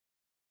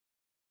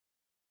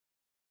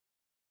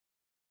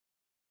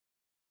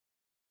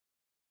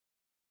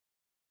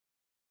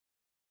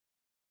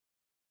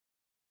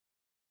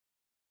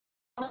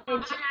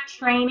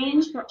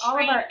training for all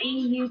of our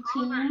EU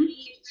team.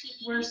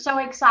 We're so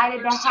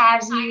excited to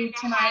have you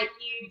tonight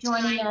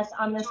joining us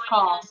on this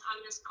call.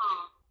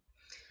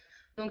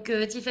 Donc,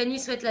 Tiffany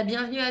souhaite la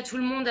bienvenue à tout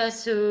le monde à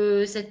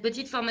cette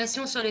petite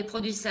formation sur les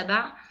produits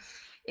Saba.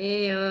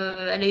 Et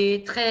elle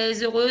est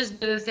très heureuse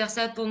de faire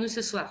ça pour nous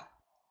ce soir.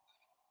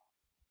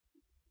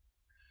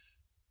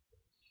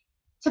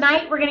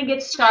 Tonight, we're going to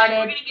get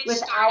started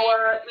with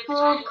our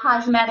full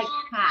cosmetic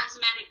pack.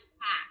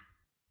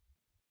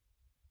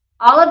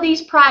 All of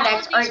these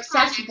products are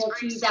accessible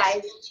to you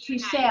guys to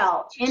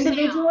sell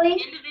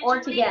individually or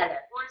together.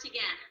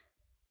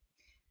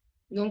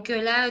 Donc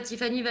là,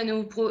 Tiffany va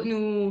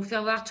nous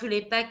faire voir tous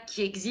les packs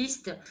qui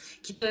existent,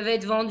 qui peuvent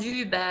être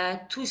vendus,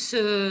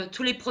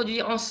 tous les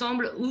produits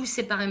ensemble ou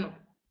séparément.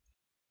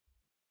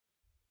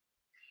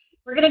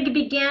 We're going to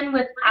begin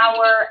with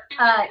our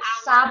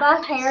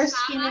Saba Hair,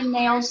 Skin, and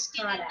Nails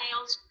product.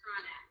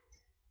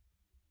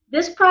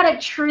 This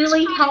product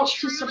truly helps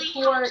to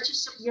support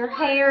your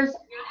hair's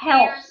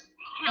health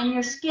and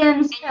your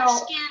skin's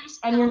health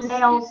and your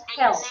nails'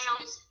 health.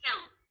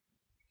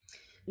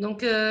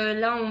 Donc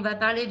là, on va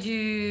parler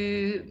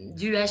du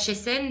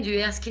HSN, du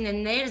Hair, Skin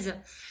and Nails,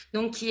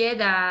 donc qui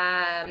aide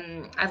à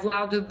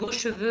avoir de beaux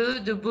cheveux,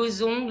 de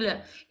beaux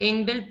ongles et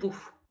une belle peau.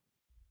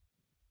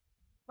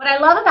 What I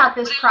love about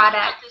this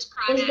product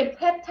is the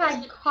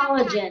peptide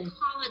collagen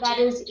that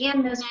is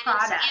in this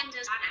product.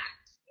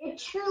 It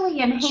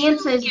truly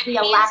enhances the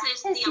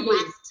elasticity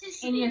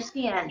in your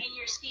skin.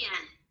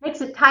 Makes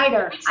it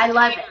tighter. I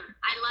love it.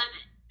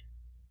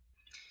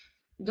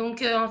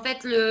 Donc, en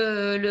fait,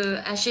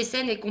 le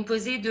HSN est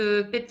composé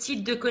de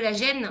peptides de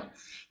collagène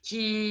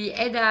qui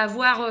aident à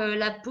avoir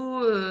la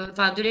peau,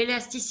 de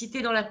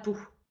l'élasticité dans la peau.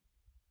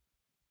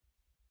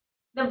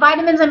 The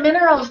vitamins and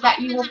minerals that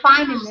you will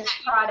find in this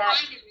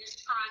product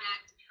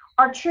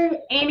are true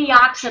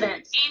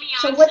antioxidants.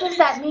 So what does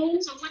that mean?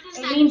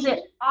 It means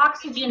it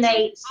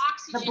oxygenates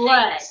the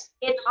blood.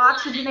 It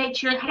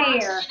oxygenates your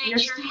hair, your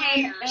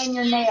skin, and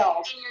your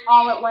nails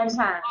all at one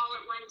time.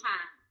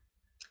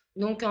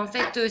 Donc, en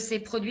fait, ces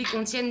produits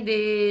contiennent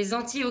des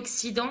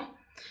antioxydants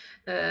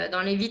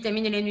dans les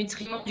vitamines et les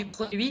nutriments du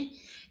produit.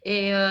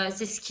 Et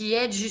c'est ce qui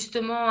aide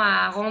justement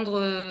à rendre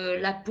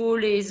la peau,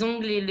 les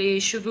ongles et les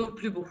cheveux au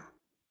plus beaux.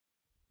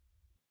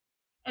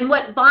 And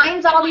what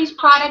binds all these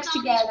products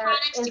together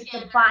is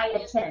the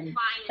biotin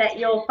that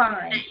you'll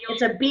find.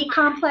 It's a B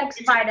complex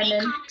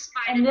vitamin,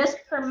 and this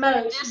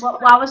promotes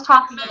what I was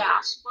talking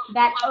about,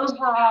 that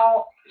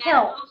overall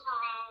health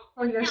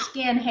for your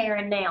skin, hair,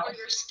 and nails.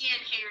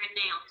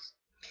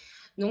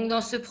 Donc,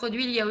 dans ce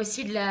produit, il y a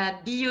aussi de la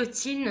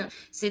biotine.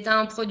 C'est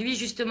un produit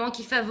justement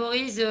qui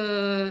favorise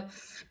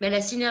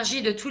la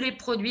synergie de tous les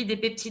produits, des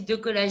peptides de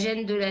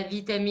collagène, de la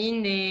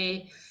vitamine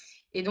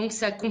et donc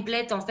ça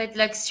complète en fait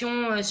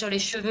l'action sur les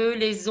cheveux,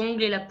 les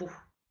ongles et la peau.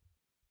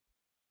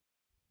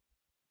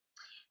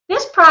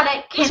 This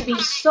product can be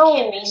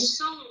sold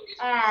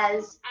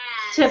as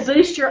to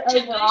boost your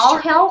overall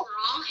health,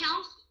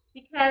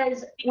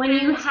 because when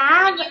you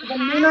have the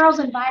minerals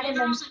and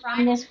vitamins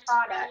from this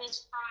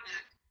product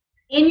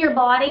in your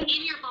body,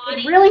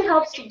 it really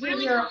helps to give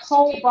your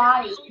whole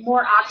body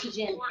more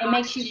oxygen and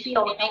makes you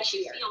feel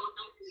healthier.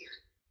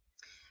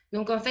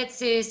 Donc en fait,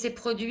 ces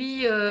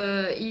produits,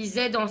 ils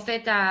aident en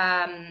fait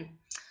à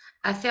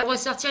faire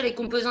ressortir les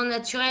composants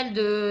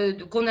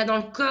naturels qu'on a dans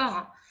le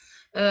corps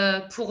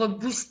pour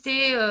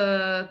booster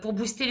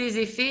les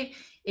effets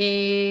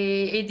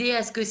et aider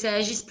à ce que ça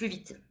agisse plus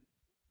vite.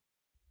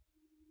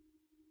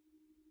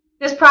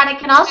 This product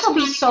can also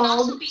be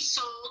sold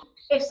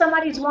if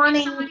somebody's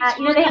wanting,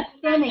 they have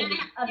thinning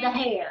of the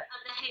hair.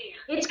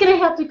 It's going to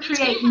help to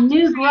create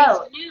new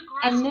growth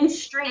and new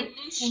strength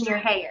in your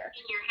hair.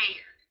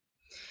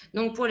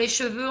 Donc pour les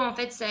cheveux, en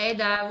fait, ça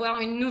aide à avoir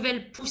une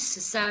nouvelle pousse,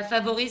 ça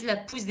favorise la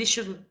pousse des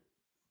cheveux.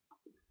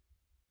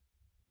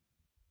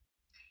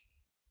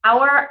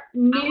 Our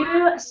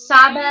new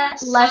Saba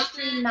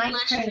Luster Night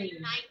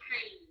Cream.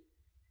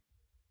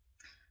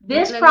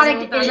 This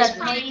product is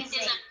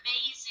amazing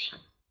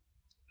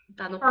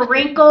for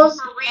wrinkles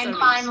and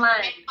fine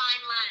lines.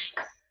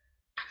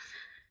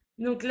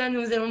 Donc là,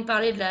 nous allons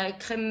parler de la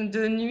crème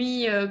de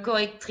nuit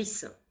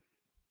correctrice.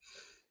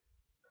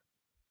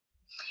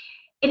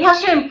 It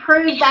helps to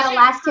improve that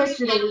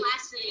elasticity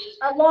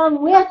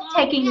along with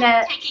taking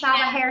the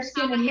Saba Hair,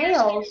 Skin, and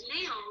Nails.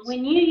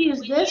 When you use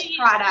this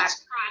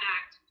product,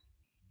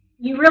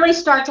 you really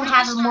start to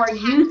have a more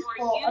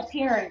youthful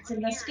appearance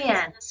in the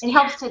skin. It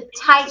helps to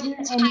tighten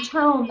and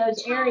tone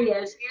those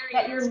areas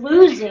that you're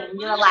losing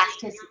your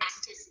elasticity.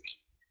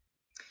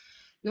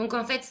 Donc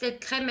en fait, cette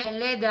crème, elle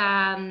aide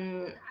à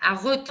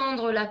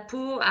retendre la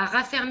peau, à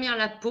raffermir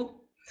la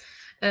peau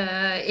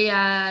et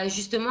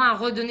justement à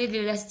redonner de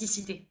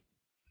l'élasticité.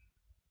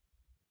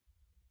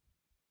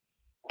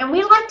 And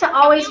we like to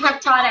always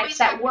have products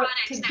that work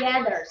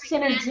together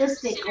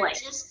synergistically.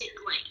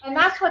 And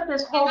that's what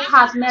this whole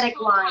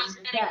cosmetic line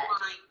does.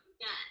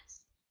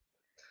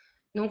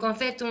 Donc en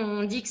fait,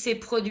 on dit que ces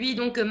produits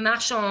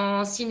marchent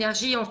en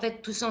synergie, en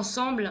fait, tous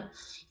ensemble.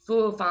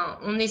 enfin,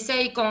 quand on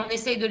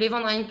essaye de les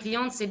vendre à une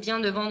cliente, c'est bien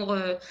de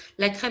vendre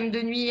la crème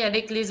de nuit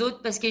avec les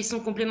autres parce qu'ils sont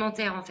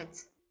complémentaires en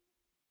fait.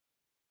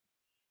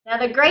 Now,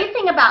 the great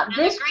thing about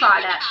this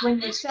product when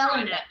you're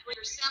selling it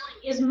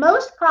is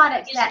most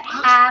products that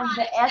have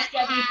the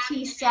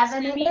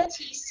SWT7 in it,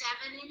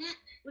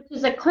 which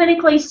is a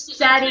clinically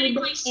studied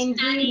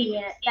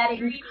ingredient that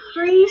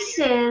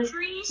increases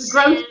the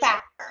growth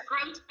factor.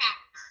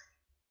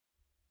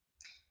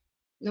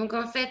 Donc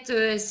en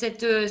fait,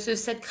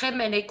 cette crème,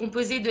 elle est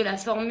composée de la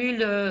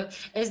formule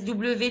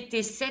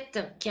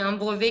SWT7, qui est un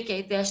brevet qui a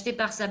été acheté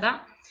par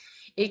Saba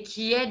et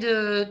qui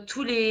aide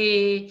tous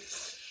les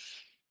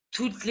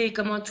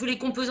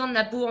composants de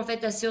la peau en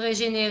fait à se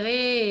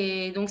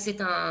régénérer. Et donc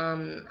c'est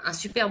un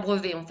super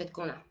brevet en fait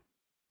qu'on a.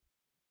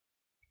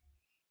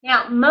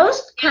 Now,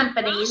 most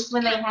companies,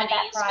 when they have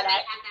that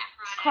product,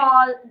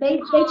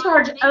 they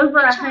charge over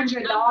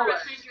 $100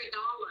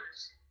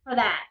 for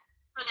that.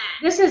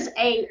 This is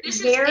a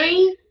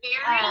very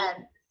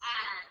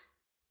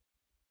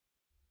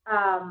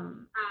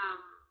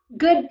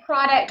good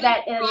product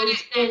that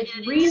is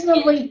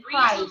reasonably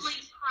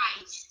priced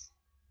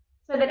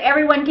so that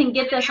everyone can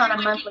get this on a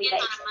monthly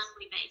basis.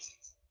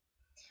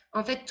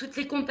 En fait, toutes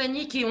les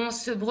compagnies qui ont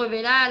ce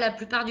brevet-là, la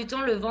plupart du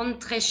temps, le vendent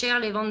très cher,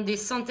 les vendent des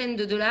centaines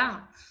de dollars.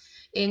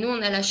 Et nous,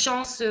 on a la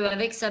chance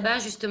avec Saba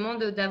justement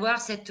d'avoir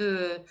cette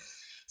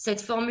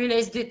formule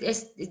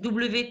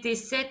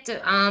SWT7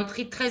 à un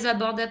prix très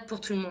abordable pour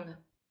tout le monde.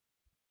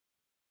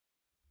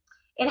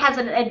 It has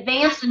an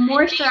advanced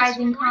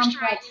moisturizing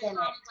complex in it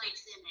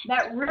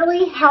that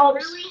really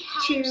helps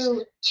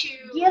to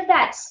give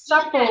that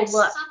supple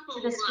look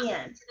to the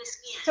skin.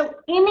 So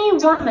any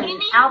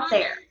woman out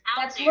there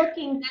that's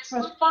looking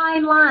for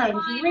fine lines,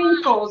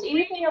 wrinkles,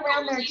 anything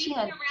around their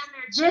chin,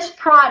 this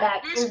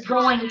product is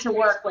going to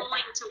work with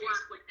that.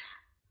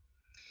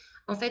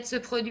 En fait, ce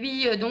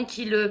produit, donc,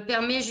 il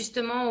permet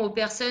justement aux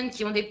personnes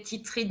qui ont des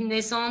petites rides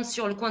naissantes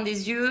sur le coin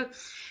des yeux,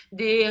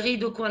 des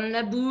rides au coin de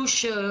la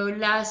bouche,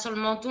 là sur le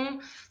menton.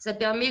 Ça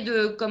permet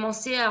de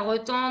commencer à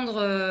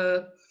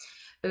retendre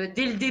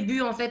dès le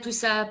début, en fait, où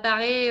ça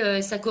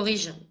apparaît, ça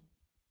corrige.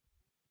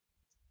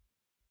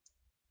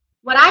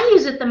 What I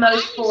use it the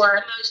most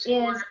for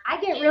is I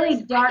get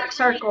really dark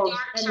circles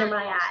under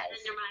my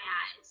eyes.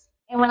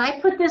 And when I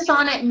put this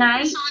on at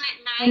night,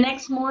 the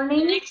next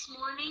morning,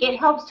 it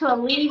helps to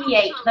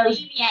alleviate that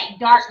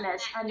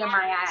darkness under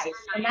my eyes.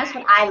 And that's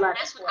what I love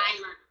it for.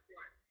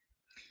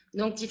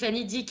 Donc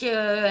Tiffany dit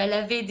qu'elle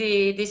avait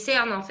des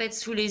cernes en fait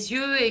sous les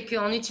yeux et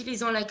qu'en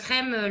utilisant la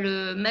crème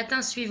le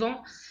matin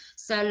suivant,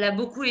 ça l'a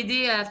beaucoup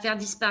aidé à faire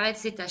disparaître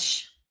ces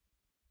taches.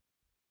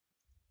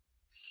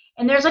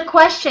 And there's a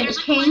question,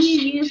 can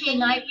you use the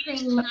night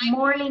cream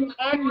morning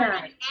and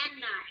night?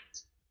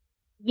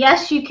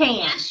 Yes, you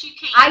can.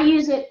 I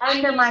use it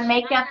under my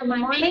makeup in the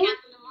morning.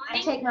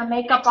 I take my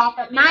makeup off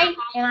at night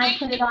and I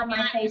put it on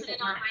my face at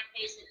night.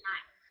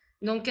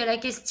 Donc la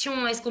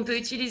question, est-ce qu'on peut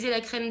utiliser la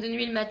crème de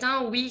nuit le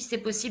matin? Oui, c'est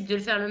possible de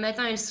le faire le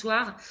matin et le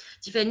soir.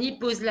 Tiffany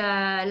pose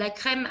la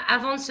crème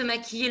avant de se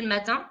maquiller le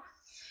matin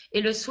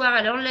et le soir,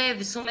 elle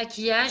enlève son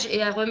maquillage et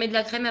elle remet de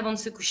la crème avant de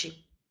se coucher.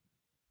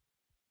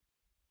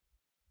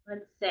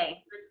 Let's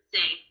see.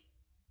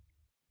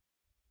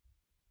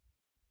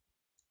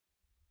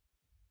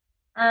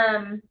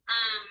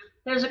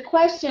 There's a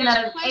question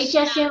of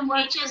HSM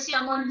works for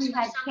someone who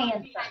has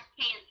cancer.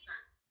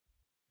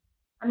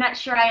 I'm not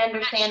sure I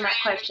understand that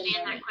question.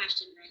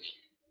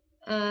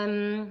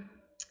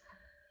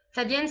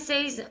 Fabienne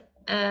says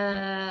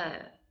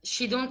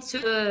she don't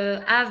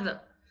have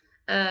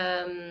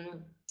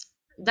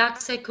dark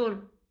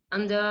circle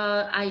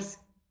under eyes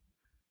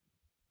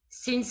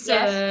since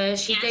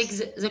she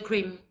takes the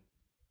cream.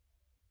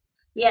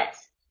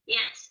 Yes.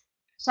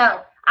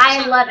 So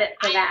I love it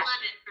for that.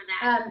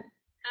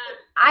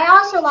 I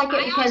also like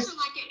it because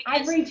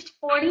I've reached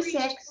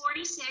 46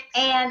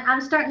 and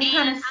I'm starting to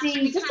kind of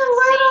see just a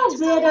little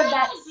bit of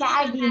that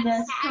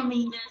sagginess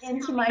coming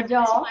into my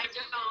jaw.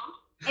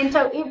 And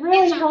so it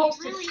really helps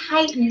to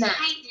tighten that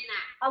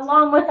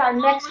along with our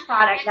next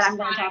product that I'm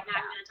going to talk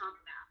about.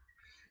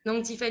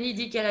 Donc Tiffany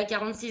dit qu'elle a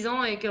 46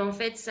 ans et qu'en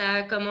fait ça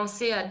a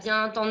commencé à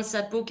bien tendre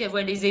sa peau, qu'elle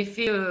voit les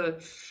effets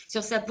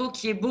sur sa peau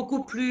qui est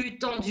beaucoup plus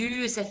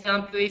tendue, ça fait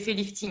un peu effet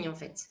lifting en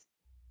fait.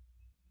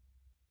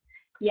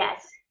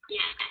 Yes.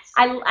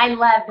 I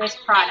love this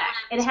product.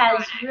 It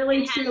has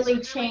really truly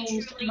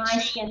changed my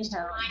skin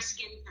tone.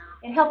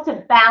 It helps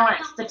to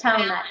balance the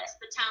tone of it.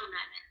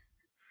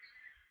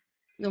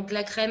 Donc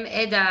la crème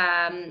aide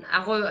à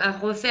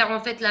refaire en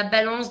fait la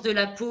balance de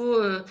la peau,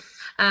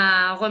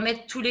 à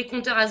remettre tous les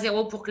compteurs à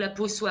zéro pour que la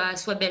peau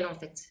soit belle en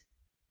fait.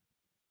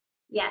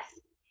 Yes.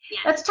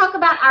 Let's talk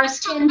about our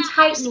skin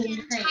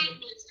tightening cream.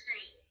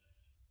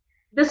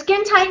 The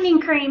skin tightening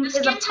cream is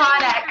a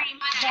product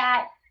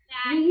that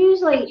you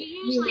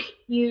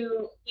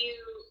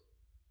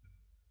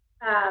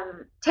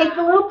take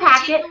the little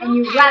packet and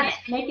you rub it,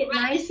 make it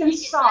nice and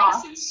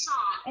soft,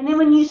 and then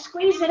when you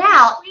squeeze it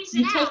out,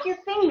 you take your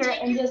finger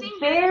and just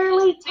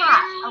barely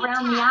tap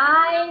around the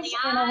eyes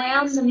and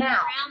around the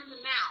mouth.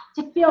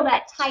 to feel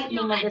that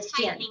tightening of the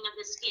skin.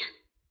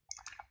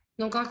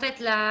 Donc en fait,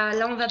 là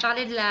on va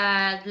parler de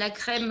la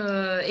crème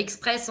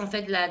express, en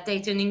fait, de la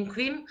tightening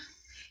cream.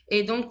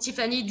 Et donc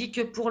Tiffany dit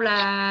que pour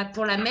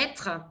la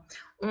mettre,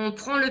 on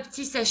prend le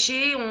petit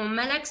sachet, on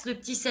malaxe le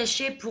petit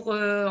sachet pour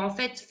en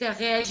fait faire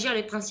réagir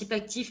les principes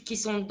actifs qui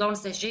sont dans le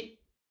sachet.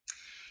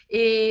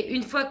 Et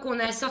une fois qu'on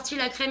a sorti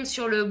la crème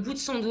sur le bout de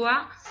son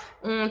doigt,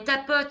 on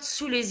tapote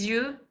sous les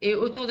yeux et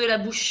autour de la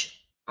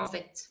bouche, en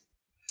fait.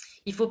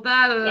 Il faut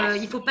pas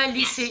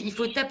lisser, il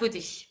faut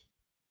tapoter.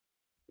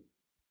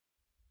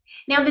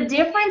 Now the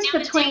difference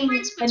between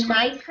the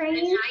night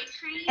cream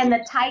and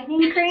the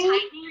tightening cream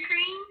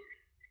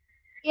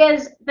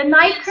is the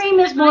night cream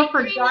is more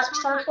for dark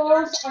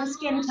circles and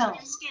skin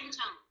tones.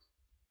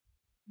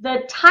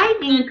 The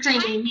tightening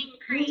cream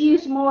we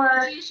use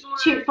more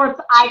for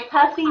eye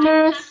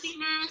puffiness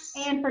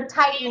and for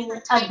tightening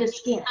of the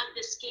skin.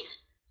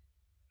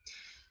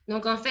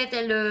 Donc en fait,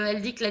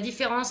 elle dit que la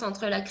différence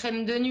entre la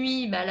crème de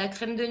nuit, la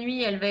crème de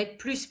nuit, elle va être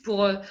plus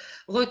pour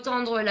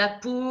retendre la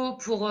peau,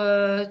 pour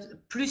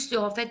plus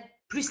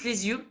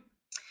les yeux,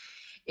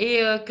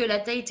 et que la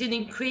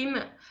tightening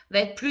cream va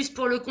être plus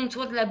pour le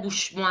contour de la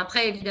bouche. Bon,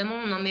 après, évidemment,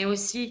 on en met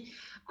aussi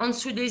en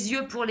dessous des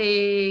yeux pour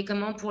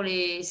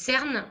les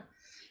cernes,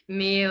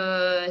 mais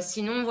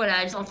sinon,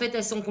 voilà, en fait,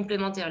 elles sont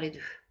complémentaires, les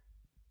deux.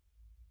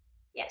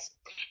 Yes,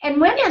 and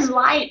women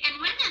like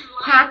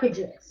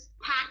packages.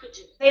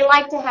 They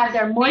like to have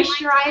their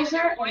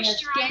moisturizer and their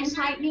skin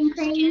tightening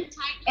cream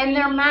and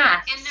their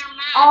masks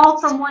all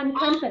from one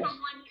company.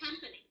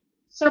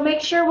 So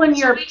make sure when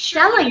you're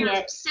selling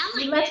it,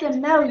 you let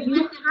them know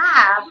you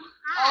have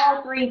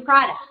all three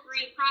products.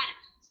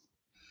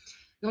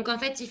 Donc en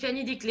fait,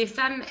 Tiffany dit que les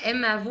femmes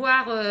aiment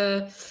avoir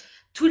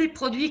tous les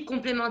produits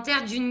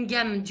complémentaires d'une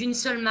gamme, d'une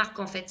seule marque,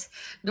 en fait.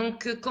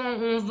 Donc quand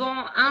on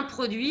vend un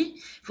produit,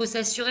 il faut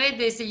s'assurer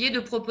d'essayer de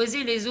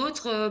proposer les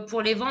autres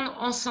pour les vendre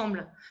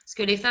ensemble, ce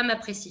que les femmes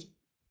apprécient.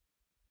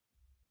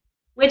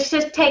 Which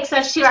just takes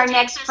us to our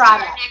next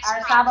product,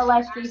 our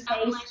SabaForLife face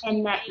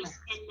and neck mask.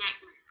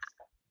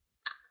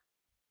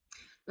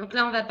 Donc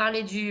là, on va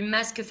parler du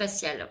masque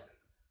facial.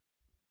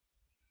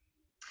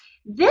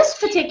 This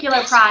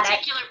particular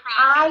product,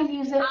 I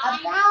use it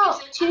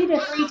about 2 to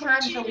 3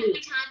 times a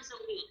week.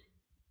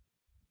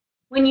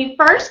 When you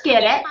first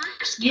get it,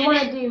 you want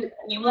to do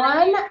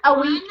 1 a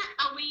week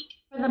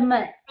for the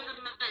month.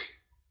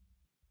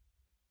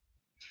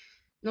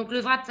 Donc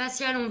le wrap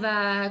facial,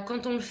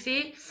 quand on le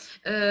fait,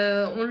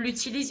 on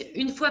l'utilise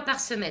 1 fois par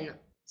semaine.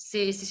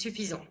 C'est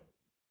suffisant.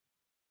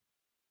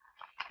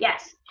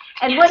 Yes.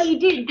 And what you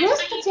do,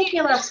 this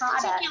particular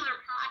product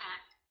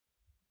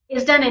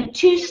is done in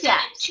 2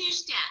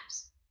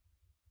 steps.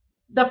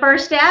 The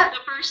first step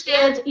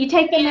is you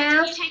take the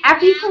mask,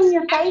 after you clean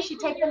your face, you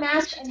take the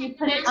mask and you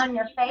put it on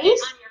your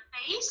face.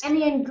 And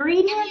the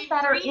ingredients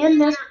that are in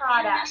this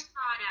product,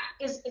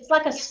 it's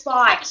like a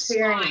spa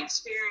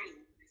experience.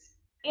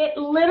 It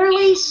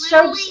literally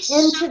soaks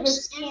into the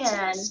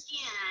skin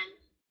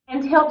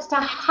and helps to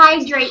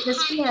hydrate the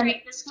skin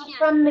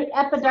from the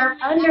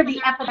under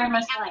the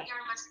epidermis layer.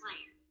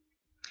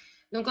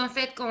 Donc en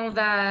fait, quand on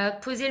va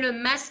poser le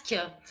masque,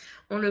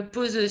 on le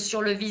pose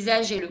sur le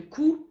visage et le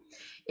cou,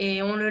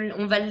 et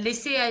on va le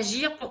laisser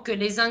agir pour que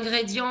les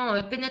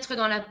ingrédients pénètrent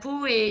dans la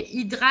peau et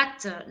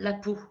hydratent la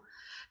peau.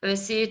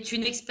 C'est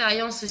une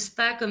expérience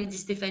spa, comme dit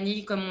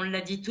Stéphanie, comme on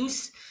l'a dit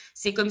tous.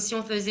 C'est comme si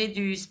on faisait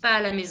du spa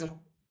à la maison.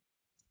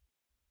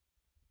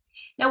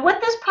 Now, what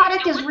this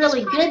product is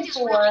really good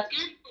for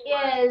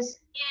is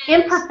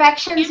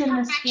imperfections in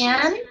the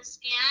skin,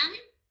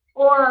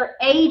 or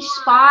age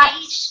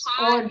spots,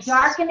 or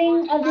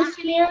darkening of the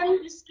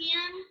skin.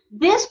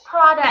 This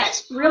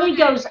product really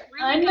goes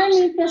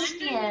underneath the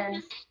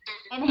skin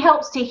and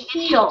helps to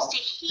heal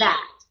that.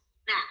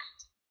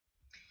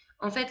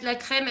 En fait, la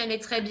crème, elle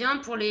est très bien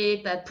pour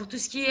tout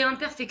ce qui est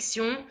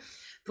imperfection,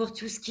 pour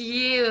tout ce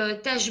qui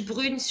est taches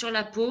brunes sur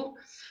la peau,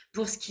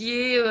 pour ce qui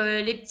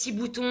est les petits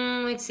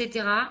boutons,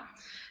 etc.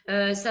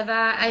 Ça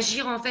va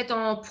agir en fait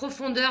en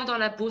profondeur dans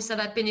la peau, ça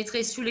va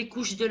pénétrer sous les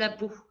couches de la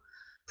peau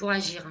pour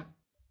agir.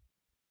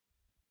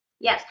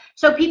 Yes,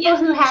 so people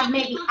who have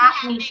maybe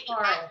acne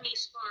scarring,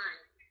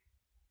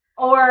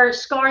 or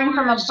scarring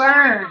from a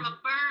burn,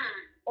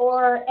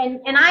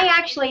 and I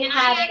actually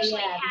had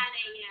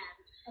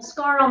a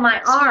scar on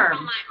my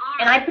arm,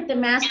 and I put the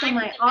mask on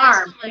my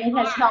arm, and it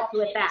has helped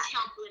with that.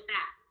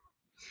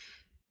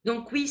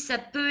 Donc oui, ça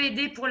peut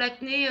aider pour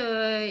l'acné,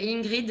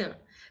 Ingrid.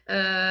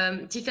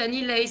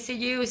 Tiffany l'a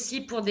essayé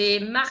aussi pour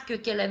des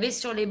marques qu'elle avait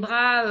sur les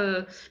bras,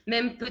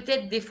 même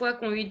peut-être des fois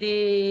qui ont eu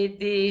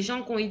des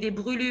gens qui ont eu des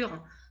brûlures.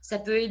 Ça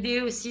peut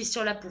aider aussi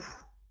sur la peau.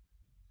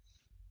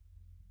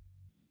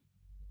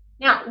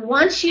 Now,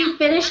 once you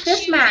finish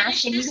this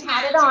mask and you've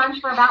had it on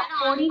for about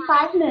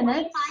 45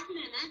 minutes,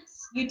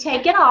 you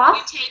take it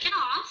off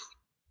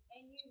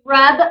and you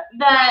rub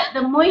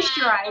the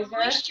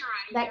moisturizer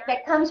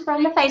that comes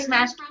from the face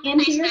mask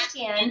into your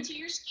skin,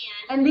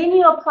 and then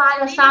you apply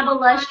the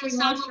SabaLustrous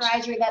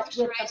moisturizer that's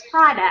with the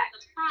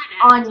product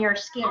on your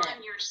skin.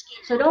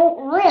 So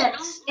don't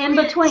rinse in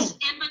between.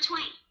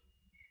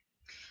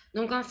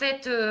 Donc en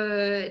fait,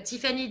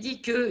 Tiffany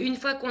dit qu'une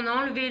fois qu'on a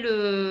enlevé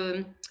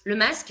le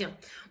masque,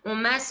 on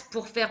masse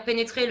pour faire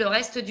pénétrer le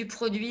reste du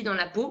produit dans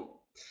la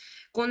peau,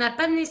 qu'on n'a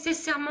pas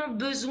nécessairement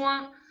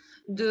besoin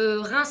de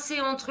rincer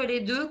entre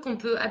les deux, qu'on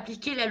peut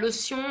appliquer la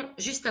lotion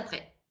juste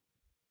après.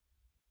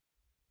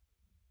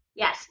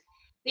 Yes.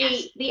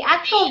 The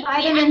actual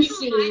vitamin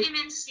C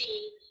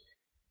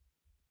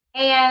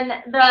and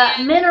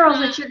the minerals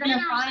that you're going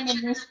to find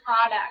in this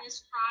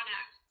product,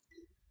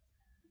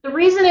 the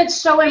reason it's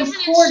so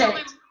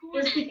important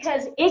is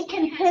because it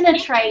can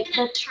penetrate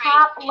the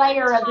top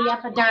layer of the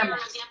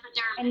epidermis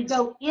and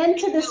go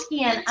into the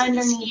skin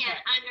underneath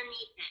it.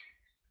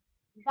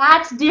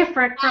 That's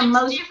different from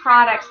most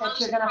products that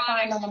you're going to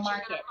find on the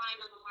market.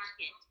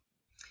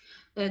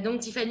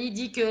 Donc Tiffany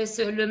dit que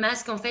le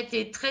masque en fait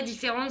est très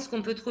différent de ce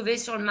qu'on peut trouver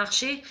sur le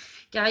marché,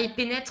 car il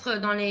pénètre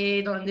dans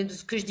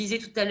ce que je disais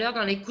tout à l'heure,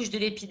 dans les couches de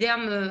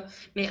l'épiderme,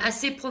 mais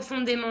assez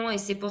profondément, et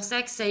c'est pour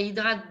ça que ça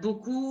hydrate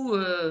beaucoup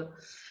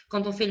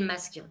quand on fait le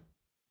masque.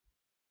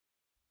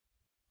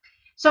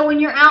 So when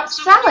you're out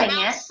selling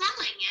it,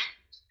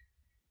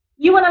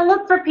 you want to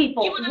look for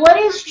people. What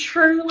is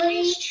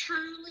truly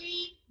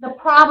the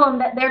problem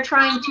that they're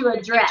trying to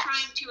address?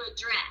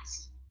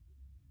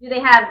 Do they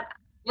have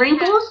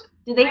wrinkles?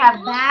 Do they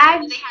have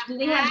bags? Do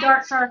they have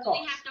dark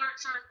circles?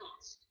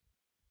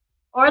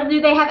 Or do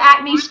they have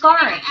acne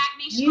scarring?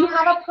 You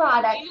have a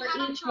product for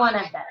each one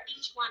of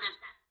those.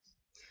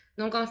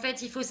 Donc en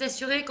fait, il faut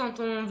s'assurer quand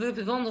on veut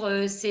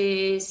vendre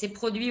ces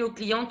produits aux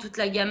clients, toute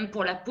la gamme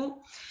pour la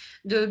peau,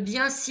 de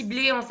bien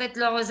cibler en fait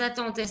leurs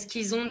attentes. Est-ce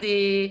qu'ils ont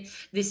des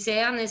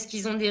cernes? Est-ce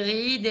qu'ils ont des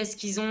rides? Est-ce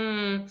qu'ils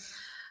ont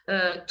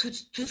tout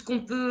ce qu'on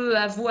peut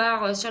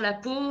avoir sur la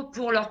peau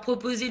pour leur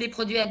proposer les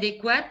produits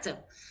adéquats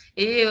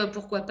et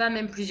pourquoi pas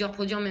même plusieurs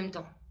produits en même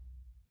temps.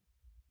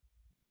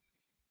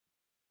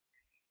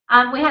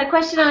 We had a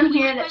question on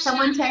here that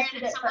someone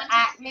tested it for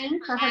acne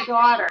for her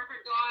daughter.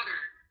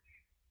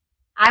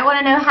 I want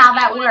to know how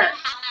that worked.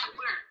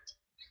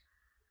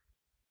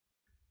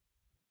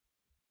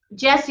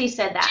 Jessie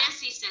said that.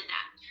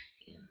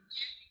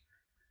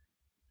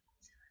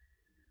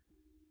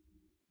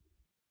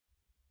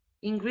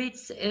 Ingrid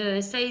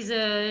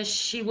says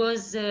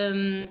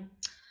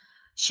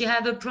she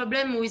have a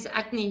problem with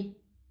acne,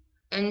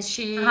 and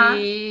she's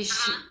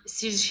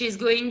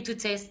going to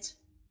test.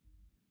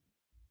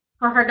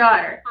 For her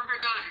daughter.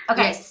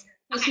 Okay. Yes.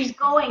 So she's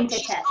going to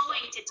test.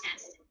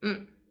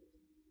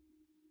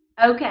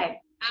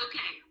 Okay.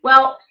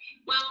 Well,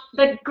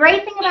 the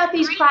great thing about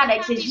these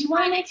products is you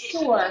want to make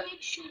sure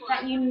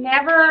that you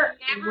never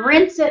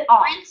rinse it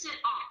off.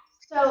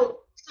 So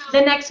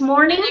the next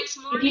morning,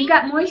 if you've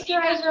got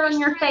moisturizer on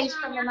your face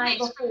from the night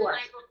before,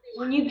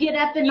 when you get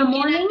up in the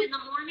morning,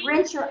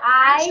 rinse your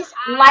eyes,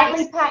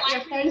 lightly pat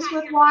your face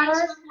with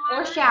water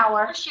or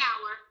shower,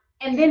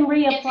 and then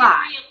reapply.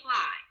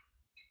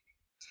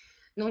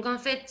 Donc en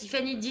fait,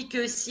 Tiffany dit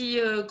que si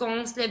quand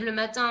on se lève le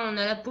matin, on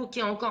a la peau qui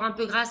est encore un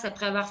peu grasse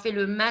après avoir fait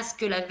le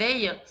masque la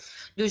veille,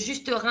 de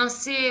juste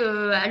rincer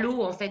à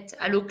l'eau en fait,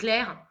 à l'eau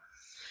claire,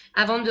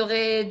 avant de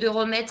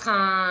remettre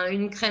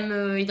une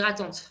crème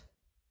hydratante.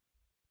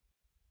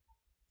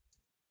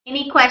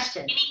 Any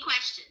questions?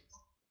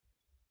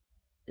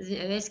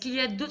 Est-ce qu'il y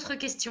a d'autres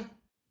questions?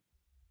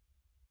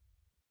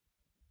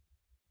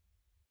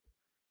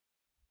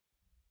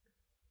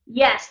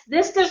 Yes,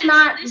 this does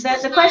not,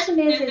 the question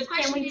is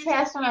can we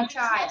test on a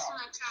child?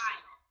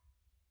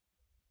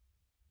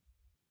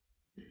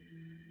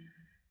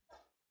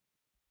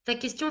 Ta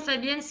question,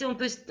 Fabienne, c'est on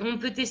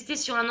peut tester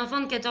sur un enfant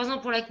de 14 ans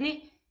pour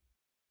l'acné?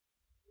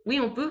 Oui,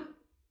 on peut.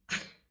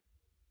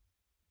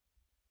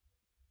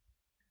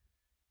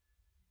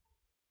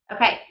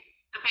 Okay.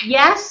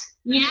 Yes,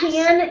 you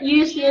can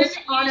use this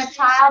on a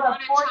child of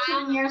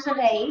 14 years of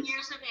age,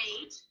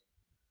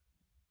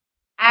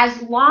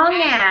 as long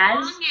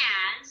as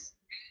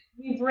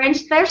you've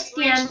rinsed their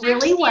skin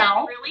really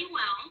well,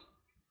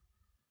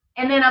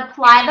 and then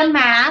apply the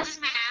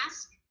mask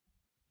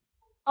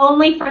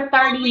only for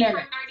 30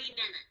 minutes.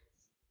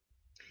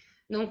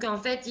 Donc en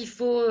fait, il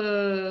faut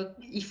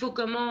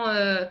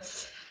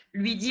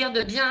lui dire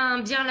de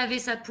bien laver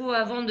sa peau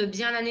avant de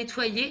bien la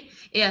nettoyer,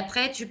 et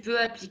après tu peux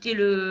appliquer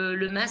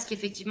le masque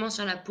effectivement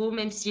sur la peau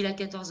même s'il a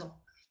 14 ans.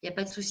 Il n'y a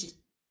pas de souci.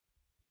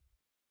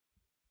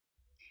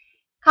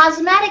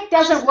 Cosmetic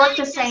doesn't work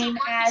the same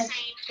as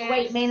the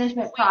weight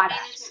management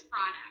products.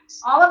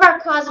 All of our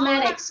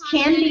cosmetics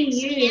can be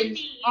used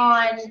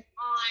on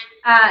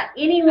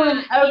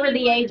anyone over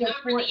the age of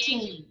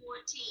 14.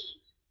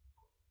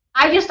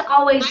 I just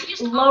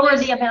always lower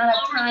the amount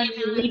of time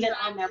you leave it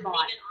on their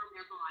body.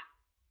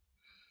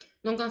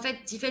 Donc en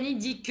fait, Tiffany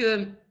dit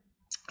que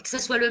ce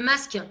soit le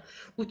masque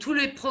ou tous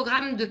les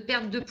programmes de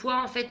perte de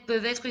poids en fait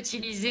peuvent être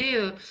utilisés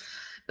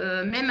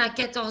même à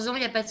 14 ans, il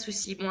n'y a pas de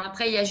souci. Bon,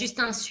 après, il y a juste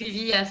un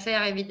suivi à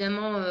faire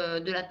évidemment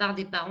de la part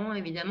des parents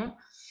évidemment,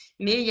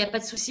 mais il n'y a pas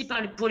de souci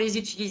pour les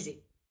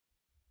utiliser.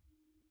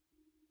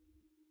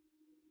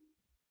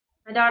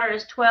 My daughter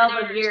is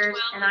 12 years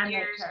and I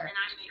make her.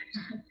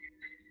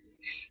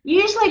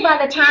 Usually by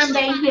the time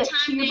they hit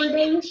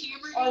puberty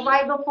or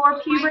right before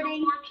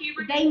puberty,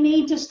 they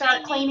need to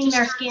start cleaning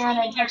their skin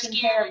and taking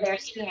care of their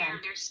skin.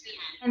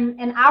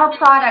 And our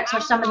products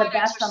are some of the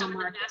best on the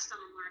market.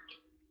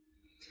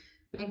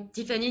 Donc,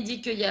 Tiffany dit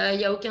qu'il y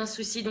a aucun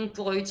souci donc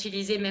pour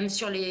utiliser même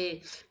sur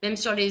les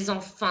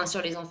enfants,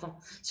 sur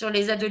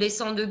les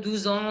adolescents de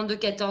 12 ans, de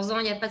 14 ans,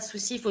 il n'y a pas de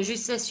souci. Il faut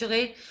juste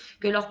s'assurer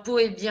que leur peau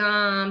est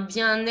bien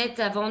nette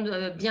avant,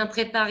 bien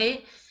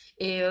préparée,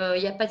 et il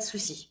n'y a pas de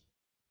souci.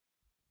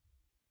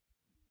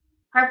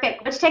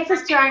 Perfect. Which takes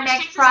us to our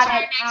next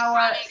product,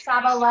 our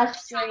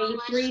SabaLustrous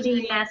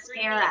 3D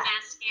mascara.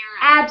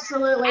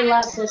 Absolutely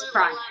love this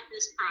product.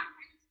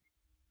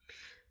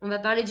 On va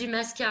parler du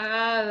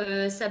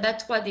mascara Saba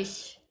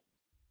 3D.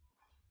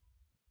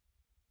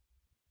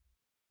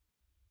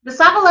 The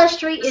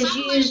SabaLustrous is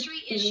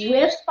used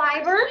with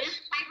fiber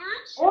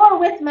or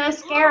with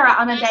mascara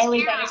on a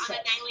daily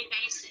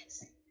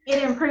basis.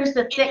 It improves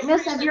the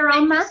thickness of your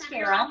own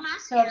mascara.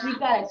 So if you've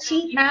got a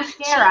cheap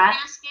mascara,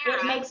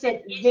 it makes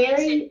it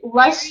very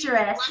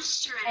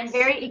lustrous and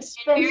very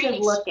expensive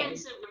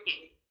looking.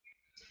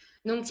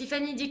 Donc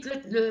Tiffany dit que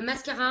le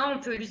mascara, on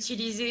peut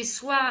l'utiliser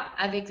soit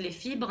avec les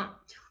fibres,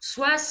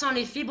 soit sans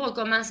les fibres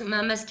comme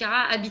un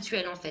mascara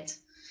habituel en fait.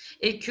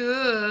 Et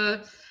que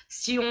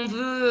si on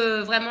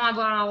veut vraiment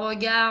avoir un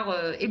regard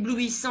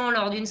éblouissant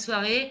lors d'une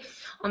soirée,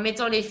 en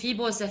mettant les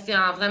fibres, ça fait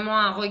vraiment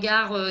un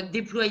regard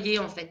déployé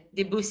en fait,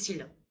 des beaux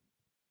cils.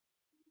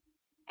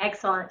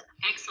 Excellent.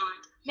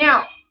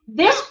 Now,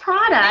 this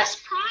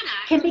product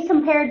can be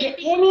compared to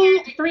any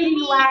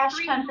 3D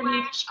lash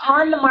company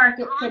on the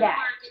market today.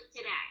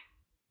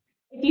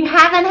 If you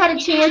haven't had a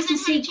chance to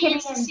see Kenny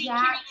and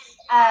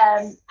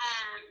Jack's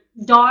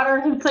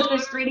daughter who put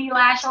this 3D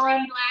lash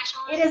on,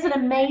 it is an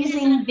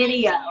amazing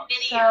video.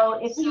 So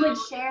if he would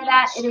share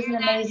that, it is an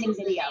amazing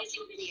video.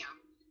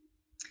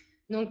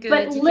 Donc,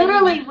 but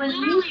literally, when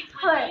you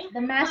put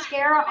the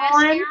mascara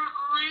on,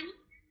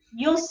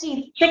 you'll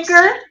see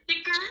thicker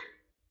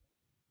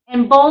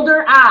and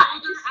bolder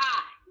eyes.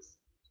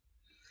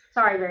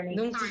 Sorry, Bernie.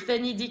 Donc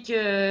Tiffany dit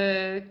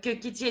que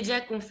Kitty et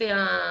Jack ont fait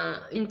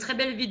une très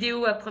belle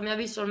vidéo à première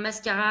vue sur le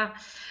mascara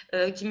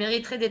qui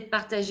mériterait d'être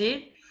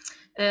partagée.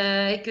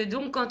 Et que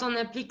donc quand on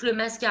applique le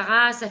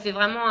mascara, ça fait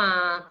vraiment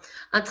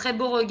un très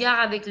beau regard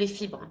avec les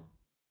fibres.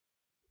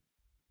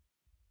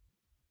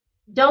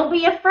 Don't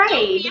be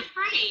afraid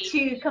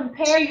to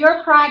compare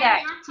your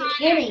product to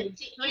any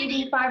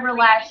 3D fiber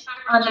lash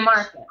on the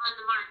market.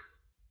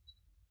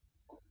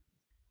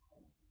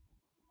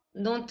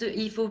 Donc,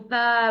 il ne faut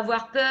pas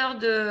avoir peur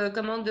de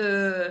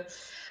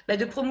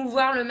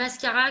promouvoir le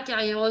mascara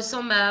car il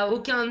ressemble à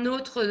aucun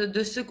autre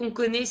de ceux qu'on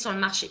connaît sur le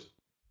marché.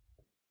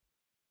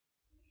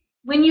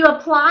 When you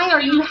apply or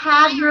you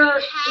have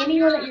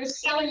anyone that you're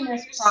selling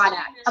this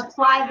product,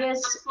 apply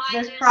this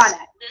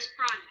product.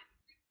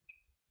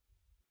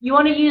 You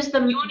want to use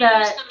the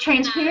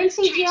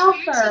transparency gel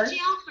first,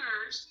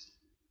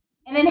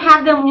 and then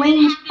have them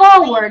lean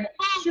forward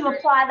to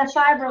apply the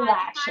fiber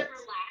lashes.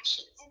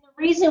 And the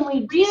reason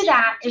we do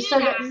that is so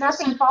that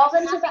nothing falls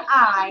into the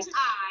eye,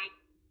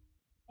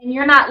 and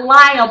you're not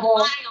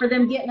liable for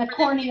them getting a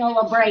corneal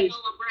abrasion.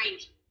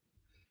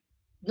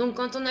 Donc,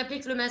 quand on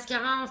applique le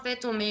mascara, en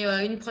fait, on met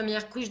une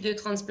première couche de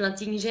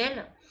transplanting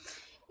gel.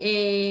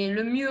 Et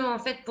le mieux, en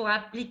fait, pour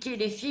appliquer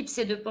les fibres,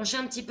 c'est de pencher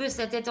un petit peu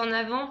sa tête en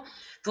avant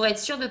pour être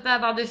sûr de ne pas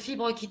avoir de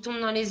fibres qui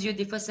tombent dans les yeux.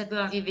 Des fois, ça peut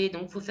arriver,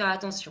 donc il faut faire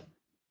attention.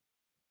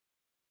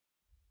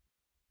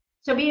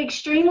 So be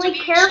extremely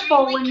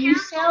careful when you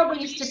sell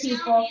these to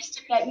people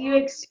that you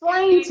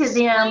explain to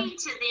them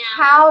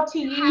how to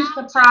use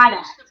the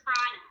product.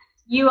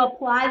 You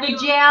apply the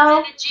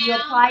gel, you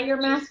apply your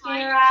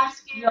mascara,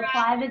 you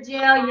apply the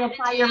gel, you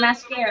apply your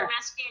mascara.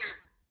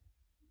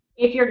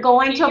 If you're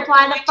going to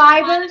apply the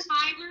fibers,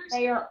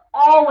 they are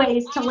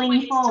always to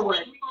lean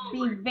forward.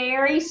 Be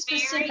very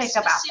specific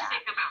about that.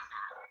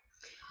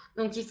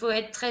 Donc, il faut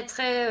être très,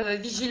 très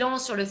vigilant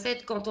sur le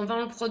fait, quand on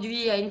vend le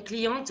produit à une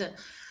cliente,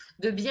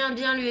 de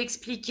bien lui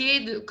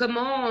expliquer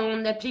comment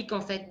on applique,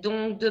 en fait.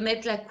 Donc, de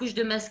mettre la couche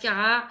de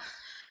mascara,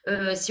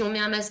 si on met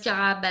un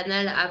mascara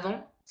banal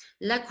avant,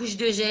 la couche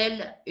de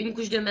gel, une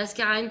couche de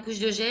mascara, une couche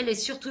de gel, et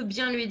surtout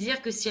bien lui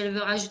dire que si elle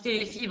veut rajouter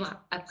les fibres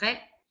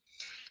après,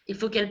 il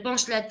faut qu'elle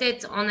penche la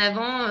tête en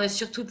avant,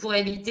 surtout pour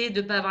éviter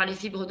de ne pas avoir les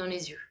fibres dans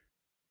les yeux.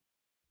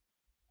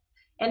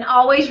 And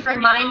always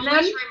remind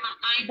them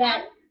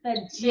that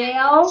the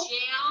gel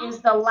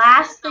is the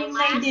last thing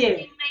they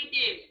do.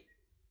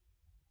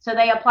 So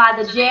they apply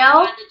the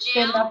gel,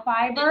 then the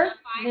fiber,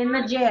 then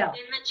the gel.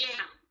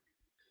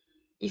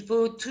 Il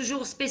faut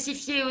toujours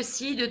spécifier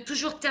aussi de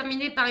toujours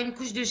terminer par une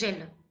couche de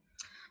gel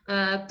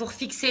pour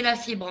fixer la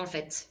fibre en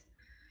fait.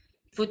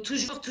 Il faut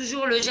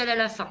toujours le gel à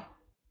la fin.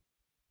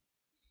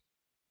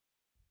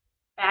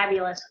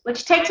 Fabulous.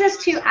 Which takes us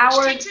to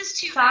our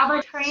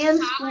Saba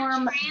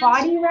Transform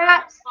Body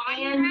Wraps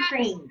and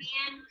Cream.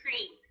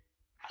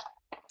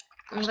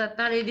 On va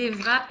parler des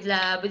wraps,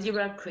 la Body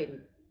Wrap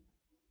Cream.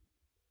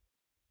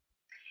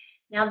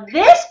 Now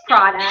this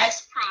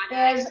product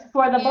is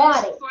for the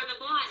body.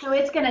 So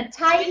it's going to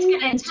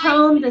tighten and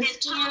tone the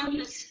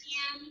skin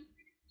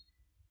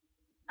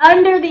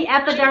under the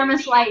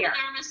epidermis layer,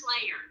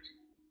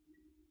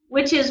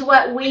 which is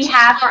what we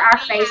have for our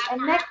face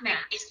and neck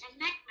mask.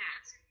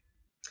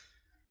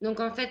 Donc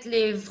en fait,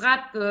 les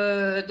wraps,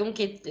 le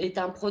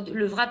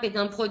wrap est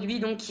un produit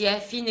donc qui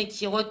affine et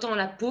qui retend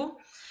la peau,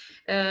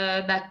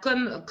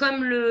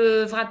 comme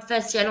le wrap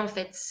facial en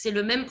fait. C'est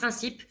le même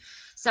principe.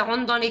 Ça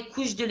rentre dans les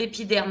couches de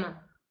l'épiderme.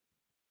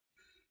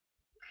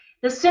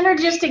 The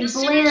synergistic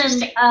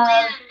blend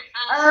of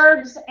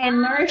herbs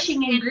and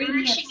nourishing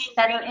ingredients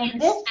that are in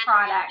this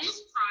product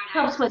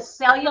helps with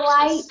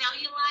cellulite.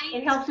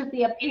 It helps with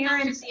the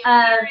appearance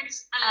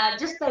of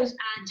just those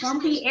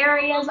bumpy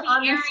areas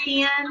on the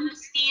skin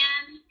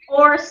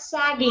or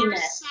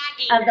sagginess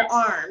of the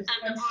arms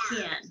and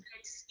skin.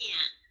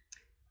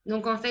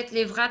 Donc en fait,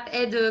 les wraps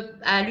aident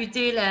à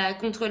lutter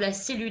contre la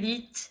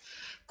cellulite,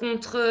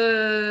 contre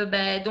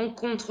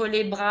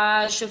les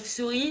bras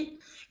chauve-souris,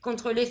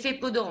 contre l'effet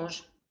peau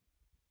d'orange.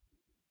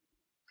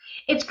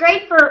 It's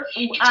great for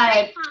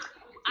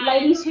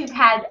ladies who've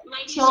had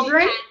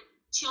children.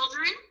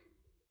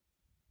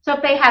 So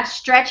if they have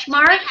stretch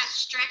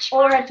marks,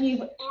 or if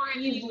you've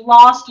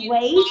lost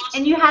weight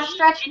and you have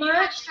stretch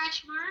marks,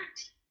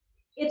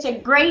 it's a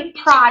great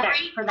product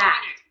for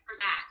that.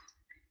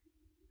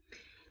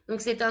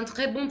 Donc c'est un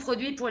très bon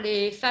produit pour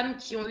les femmes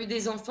qui ont eu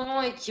des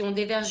enfants et qui ont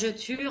des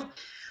vergetures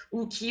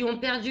ou qui ont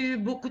perdu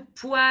beaucoup de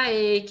poids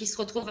et qui se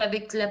retrouvent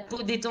avec la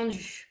peau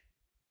détendue.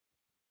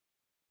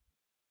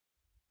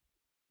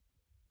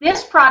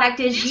 This product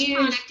is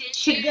used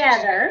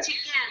together.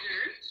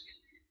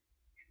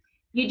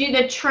 You do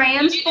the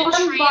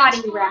Transform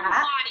Body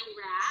Wrap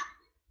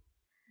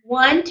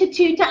 2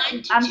 to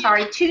 3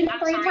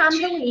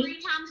 times a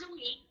week.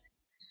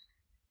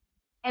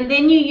 And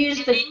then you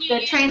use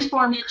the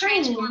Transform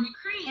Cream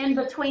in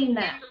between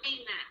them.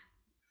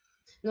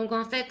 Donc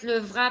en fait, le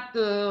wrap,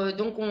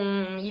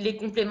 il est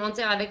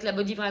complémentaire avec la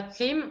Body Wrap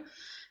Cream.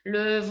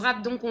 Le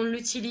wrap, donc, on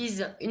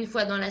l'utilise une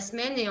fois dans la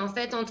semaine et en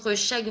fait, entre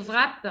chaque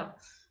wrap,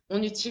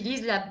 on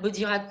utilise la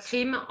Body Wrap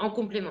Cream en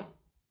complément.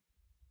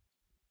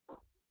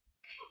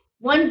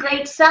 One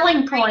great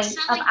selling point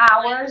of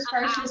ours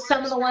versus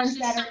some of the ones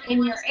that are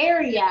in your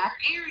area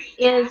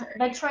is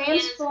the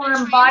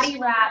Transform Body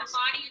Wraps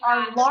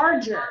are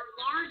larger.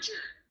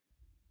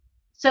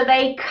 So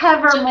they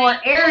cover more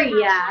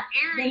area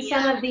than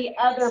some of the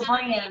other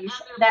brands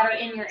that are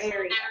in your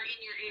area.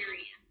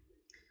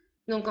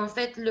 Donc en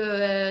fait,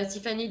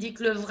 Tiffany dit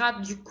que le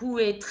wrap du coup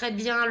est très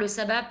bien le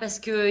Saba parce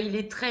qu'il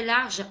est très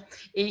large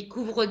et il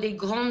couvre des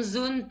grandes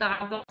zones par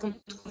rapport à ce qu'on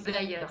peut trouver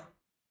ailleurs.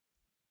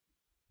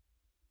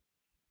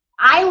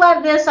 I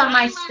love this on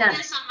my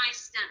stomach.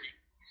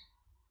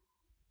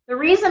 The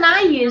reason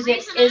I use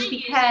it is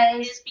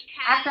because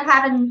after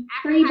having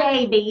 3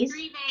 babies,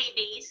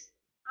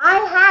 I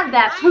have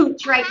that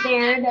pooch right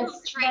there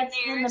that's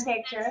in the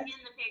picture.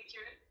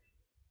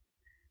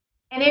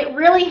 And it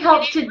really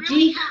helps to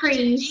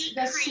decrease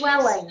the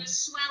swelling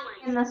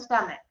in the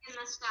stomach.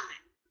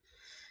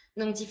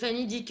 Donc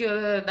Tiffany dit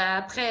que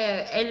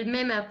après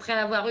elle-même, après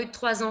avoir eu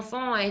 3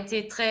 enfants, a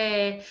été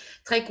très,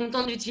 très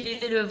contente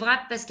d'utiliser le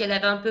wrap parce qu'elle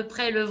avait à peu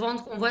près le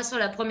ventre qu'on voit sur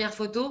la première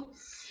photo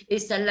et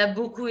ça l'a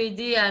beaucoup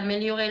aidé à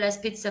améliorer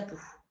l'aspect de sa peau.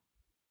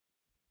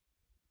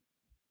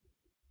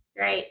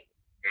 Great.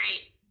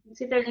 Let's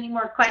see if there's any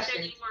more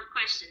questions.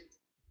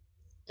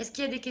 Est-ce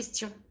qu'il y a des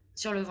questions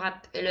sur le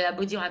wrap, la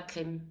Body Wrap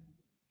Cream?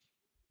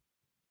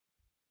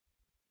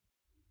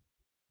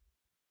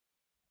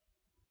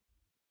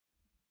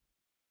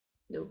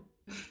 No.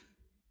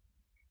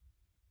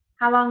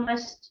 How long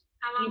must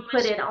you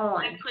put it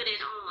on?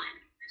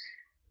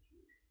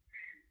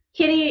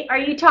 Kitty, are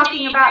you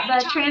talking about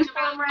the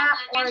Transform Wrap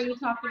or are you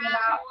talking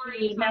about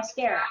the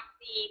mascara?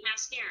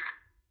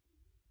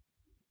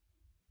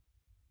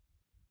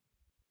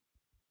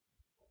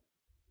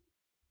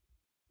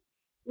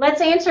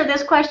 Let's answer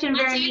this question,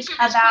 Veronique,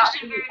 about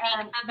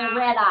the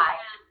red eye.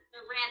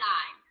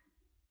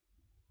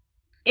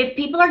 If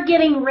people are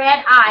getting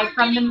red eye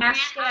from the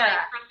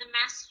mascara,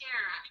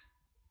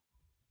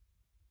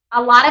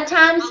 a lot of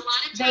times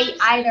they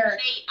either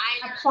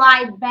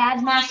apply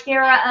bad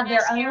mascara of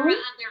their own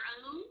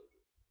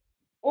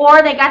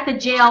or they got the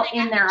gel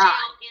in their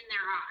eye,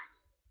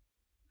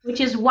 which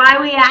is why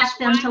we ask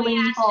them to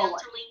lean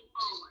forward.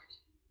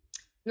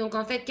 Donc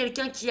en fait,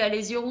 quelqu'un qui a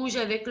les yeux rouges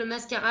avec le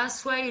mascara,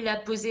 soit il a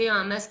posé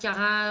un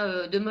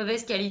mascara de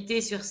mauvaise qualité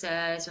sur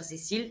ses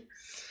cils,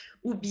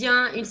 ou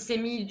bien il s'est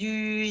mis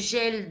du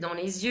gel dans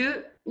les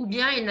yeux, ou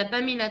bien il n'a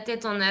pas mis la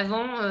tête en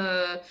avant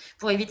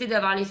pour éviter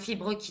d'avoir les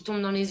fibres qui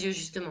tombent dans les yeux,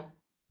 justement.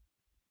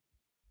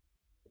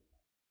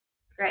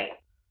 Great.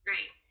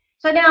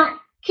 So now,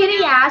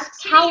 Kitty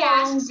asks, how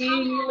long do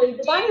you leave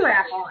the body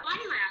wrap on?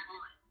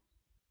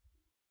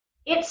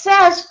 It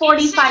says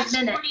 45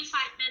 minutes.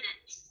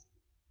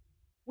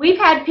 We've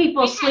had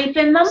people sleep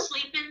in them.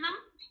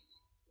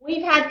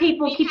 We've had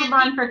people keep them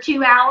on for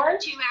 2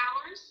 hours.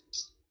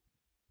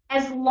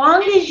 As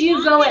long as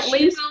you go at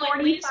least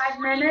 45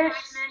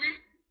 minutes,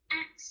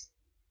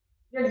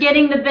 you're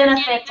getting the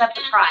benefits of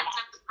the product.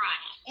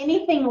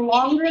 Anything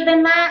longer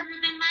than that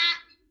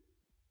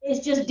is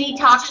just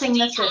detoxing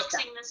the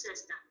system.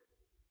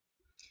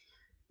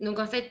 Donc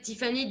en fait,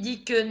 Tiffany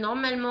dit que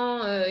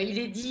normalement, il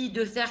est dit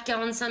de faire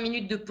 45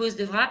 minutes de pause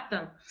de wrap.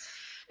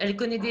 Elle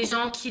connaît des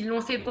gens qui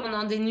l'ont fait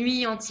pendant des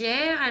nuits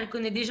entières. Elle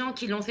connaît des gens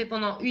qui l'ont fait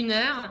pendant 1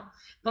 heure,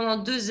 pendant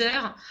 2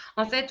 heures.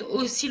 En fait,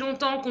 aussi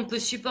longtemps qu'on peut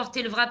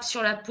supporter le wrap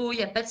sur la peau, il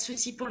n'y a pas de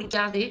souci pour le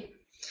garder.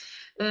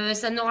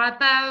 Ça n'aura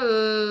pas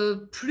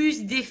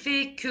plus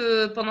d'effet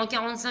que pendant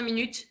 45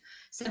 minutes.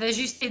 Ça va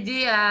juste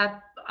aider à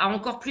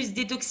encore plus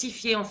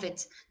détoxifier, en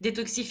fait.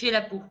 Détoxifier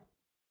la peau.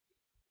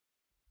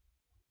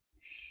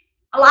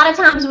 A lot of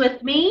times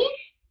with me,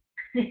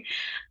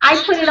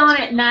 I put it on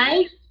at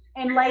night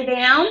and lay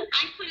down,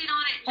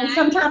 and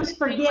sometimes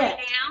forget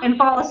and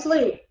fall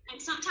asleep.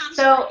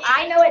 So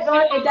I know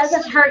it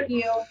doesn't hurt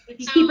you if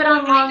you keep it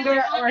on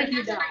longer or if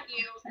you don't.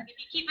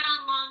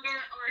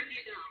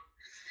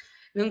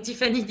 Donc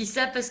Tiffany dit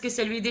ça parce que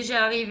ça lui est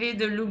déjà arrivé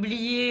de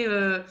l'oublier,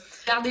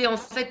 garder en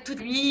fait toute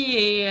nuit,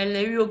 et elle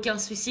n'a eu aucun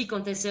souci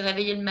quand elle s'est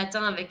réveillée le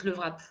matin avec le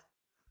wrap.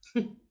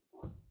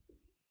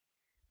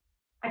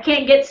 I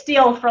can't get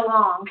still for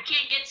long.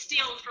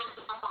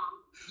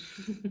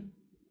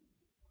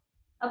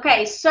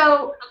 Okay,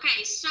 so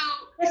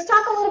let's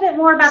talk a little bit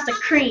more about the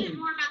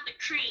cream.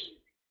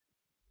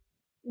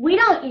 We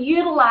don't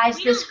utilize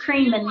this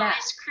cream enough.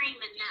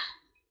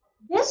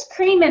 This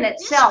cream in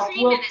itself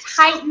will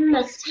tighten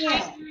the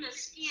skin,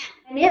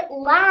 and it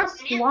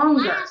lasts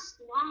longer.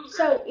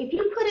 So if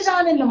you put it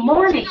on in the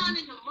morning,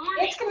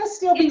 it's going to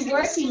still be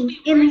working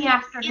in the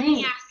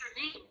afternoon.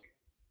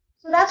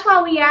 So that's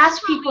why we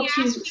ask people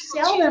to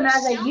sell them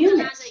as a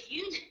unit.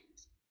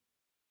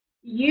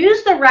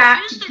 Use the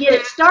wrap to get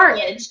it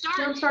started,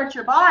 jumpstart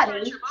your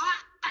body.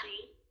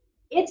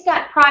 It's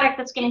got product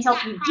that's going to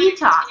help you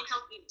detox,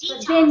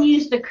 but then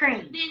use the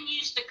cream.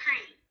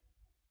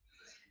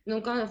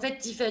 Donc en fait,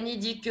 Tiffany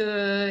dit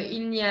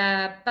qu'il n'y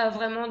a pas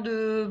vraiment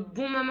de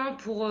bon moment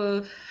pour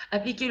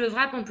appliquer le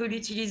wrap. On peut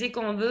l'utiliser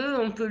quand on veut.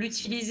 On peut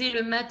l'utiliser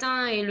le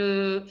matin et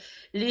le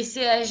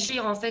laisser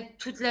agir en fait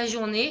toute la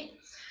journée.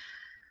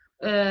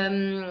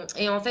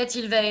 Et en fait,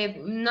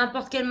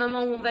 n'importe quel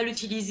moment où on va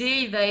l'utiliser,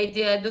 il va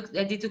aider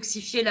à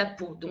détoxifier la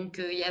peau. Donc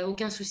il n'y a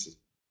aucun souci.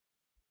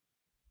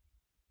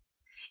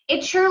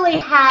 It truly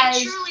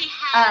has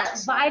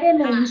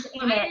vitamins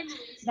in it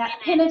that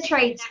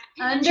penetrates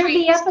under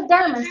the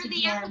epidermis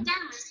again.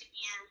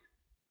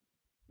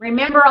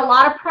 Remember, a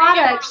lot of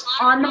products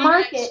on the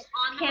market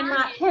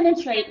cannot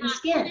penetrate the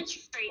skin.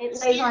 It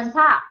lays on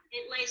top.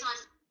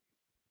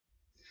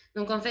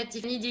 Donc en fait,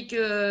 Tiffany dit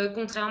que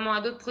contrairement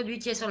à d'autres produits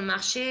qu'il y a sur le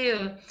marché,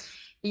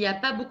 il n'y a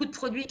pas beaucoup de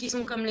produits qui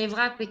sont comme les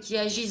wraps et qui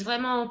agissent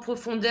vraiment en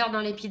profondeur dans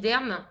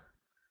l'épiderme.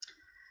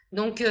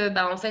 Donc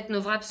en fait,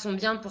 nos wraps sont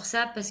bien pour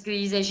ça parce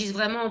qu'ils agissent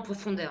vraiment en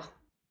profondeur.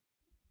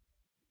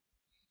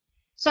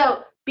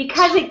 So,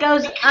 because it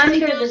goes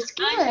under the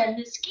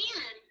skin,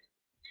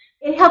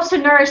 it helps to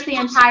nourish the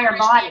entire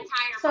body.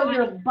 So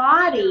your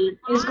body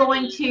is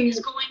going to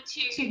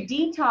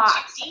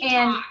detox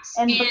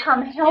and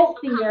become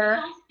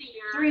healthier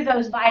through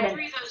those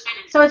vitamins.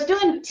 So it's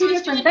doing two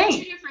different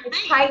things.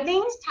 It's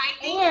tightening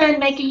and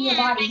making your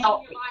body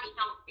healthy.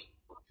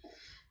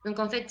 Donc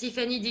en fait,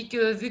 Tiffany dit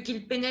que vu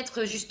qu'il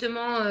pénètre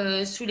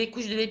justement sous les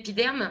couches de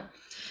l'épiderme,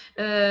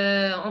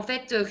 en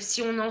fait,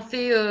 si on en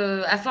fait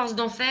à force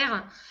d'en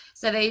faire,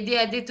 ça va aider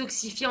à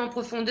détoxifier en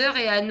profondeur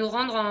et à nous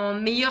rendre en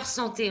meilleure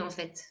santé en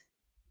fait.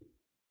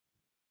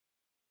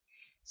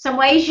 Some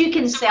ways you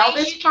can sell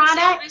this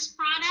product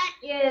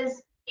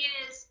is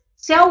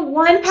sell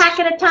one pack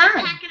at a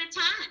time.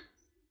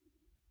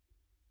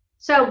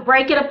 So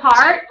break it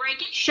apart,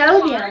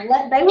 show them.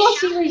 They will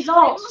see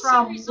results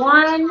from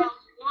one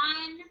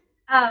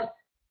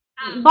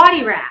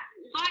body wrap.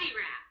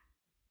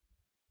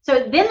 So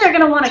then they're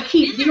going to want to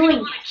keep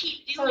doing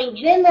it. So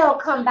then they'll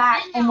come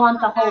back and want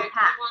the whole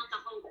pack.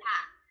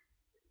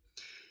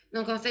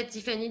 Donc en fait,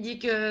 Tiffany dit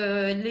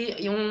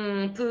que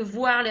on peut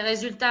voir les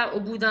résultats au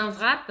bout d'un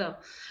wrap,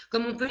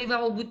 comme on peut les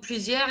voir au bout de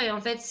plusieurs. Et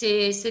en fait,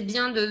 c'est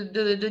bien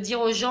de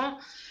dire aux gens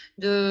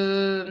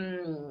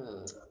de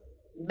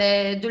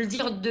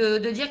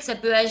dire que ça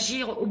peut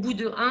agir au bout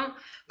de un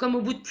comme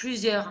au bout de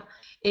plusieurs.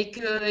 Et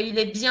qu'il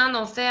est bien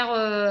d'en faire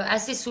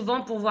assez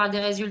souvent pour voir des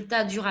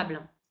résultats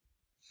durables.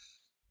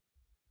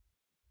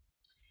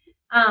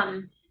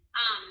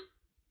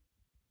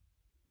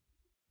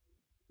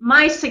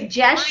 My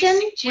suggestion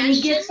when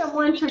you get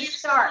someone to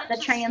start the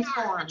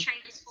transform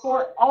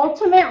for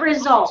ultimate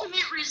result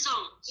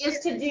is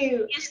to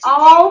do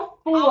all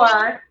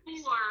 4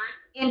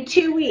 in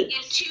 2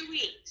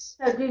 weeks.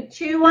 So do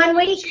 2 1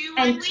 week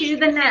and 2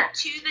 the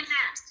next.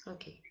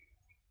 Okay.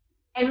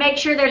 And make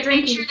sure they're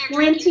drinking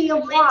plenty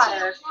of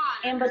water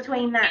in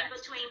between that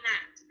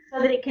so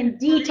that it can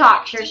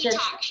detox your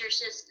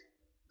system.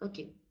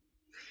 Ok.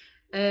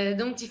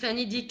 Donc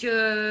Tiffany dit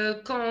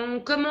que quand on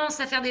commence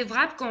à faire des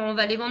wraps, quand on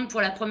va les vendre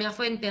pour la première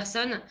fois à une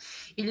personne,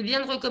 il est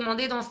bien de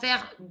recommander d'en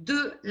faire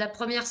 2 la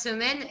première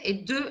semaine et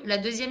 2 la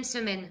deuxième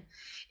semaine.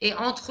 Et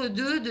entre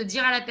deux, de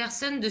dire à la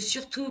personne de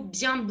surtout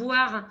bien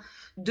boire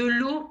de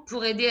l'eau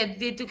pour aider à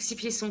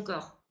détoxifier son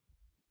corps.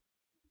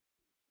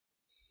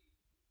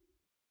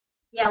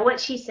 Yeah, what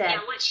she said.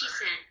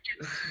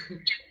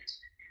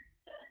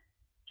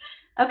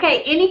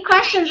 Okay, any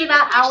questions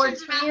about our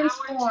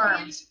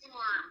transform?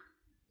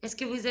 Est-ce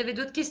que vous avez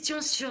d'autres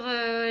questions sur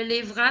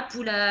les wraps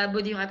ou la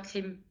body wrap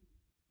cream?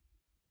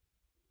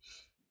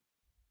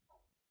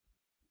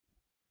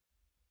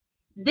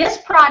 This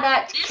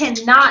product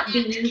cannot be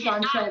used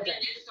on children.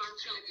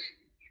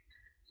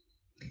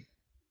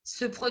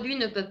 Ce produit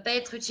ne peut pas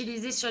être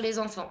utilisé sur les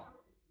enfants.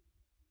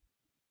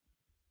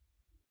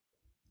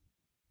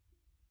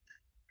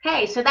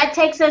 Okay, so that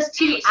takes us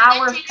to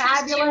our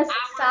fabulous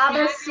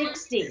Saba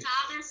 60.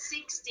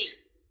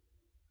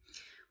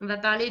 On va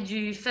parler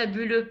du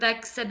fabuleux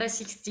pack Saba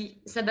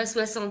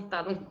 60,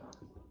 pardon.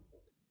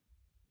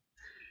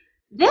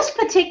 This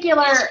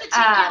particular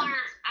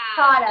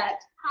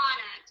product,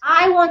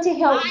 I want to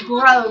help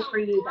grow for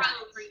you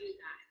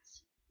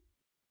guys.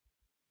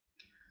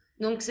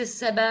 Donc ce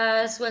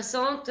Saba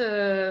 60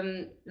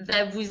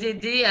 va vous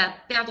aider à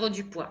perdre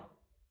du poids.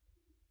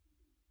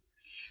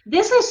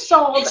 This is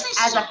sold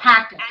as a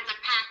package.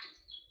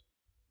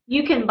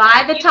 You can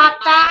buy the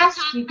Top Fast,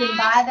 you can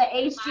buy the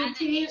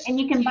HG2, and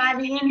you can buy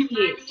the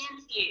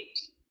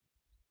Infuse.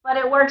 But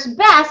it works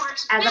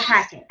best as a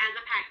package.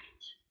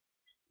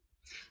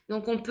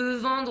 Donc on peut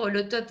vendre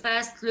le Top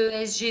Fast, le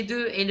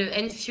SG2 et le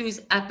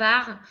Infuse à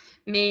part,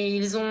 mais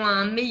ils ont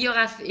un meilleur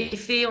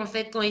effet en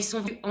fait quand ils sont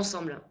vus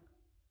ensemble.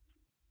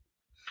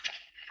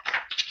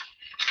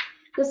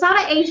 The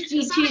Saba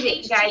HG2 that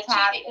you guys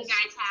have is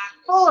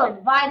full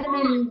of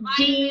vitamin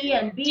D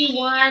and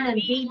B1 and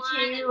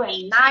B2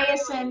 and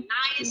niacin,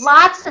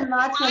 lots and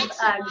lots of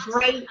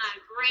great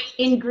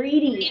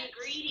ingredients.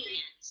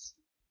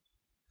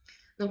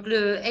 Donc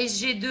le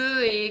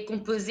SG2 est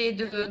composé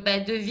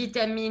de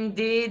vitamine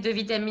D, de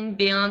vitamine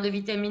B1, de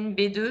vitamine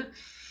B2,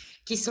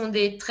 qui sont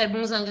des très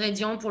bons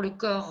ingrédients pour le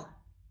corps.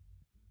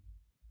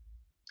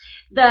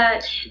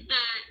 The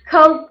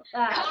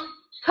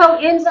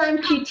coenzyme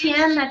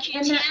Q10 that's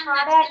in that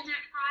product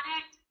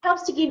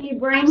helps to give you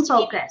brain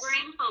focus.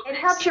 It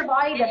helps your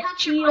body to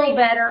feel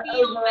better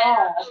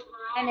overall,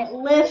 and it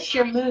lifts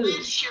your mood.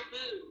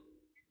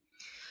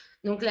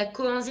 Donc la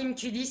coenzyme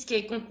Q10 qui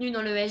est contenue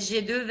dans le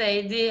SG2 va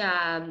aider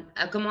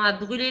à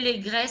brûler les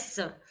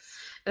graisses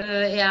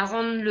et à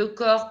rendre le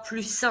corps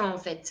plus sain en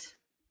fait.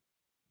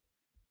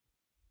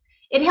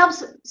 It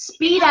helps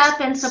speed up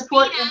and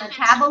support your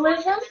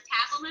metabolism.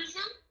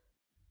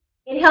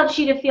 It helps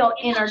you to feel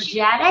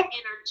energetic.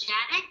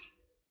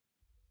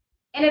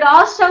 And it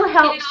also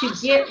helps to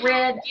get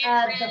rid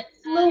of the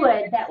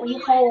fluid that we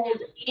hold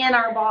in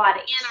our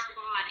bodies.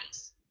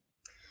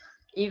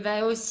 Il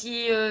va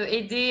aussi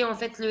aider en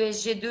fait le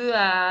SG2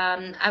 à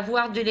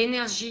avoir de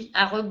l'énergie,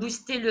 à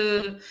rebooster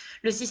le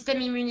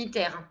système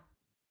immunitaire.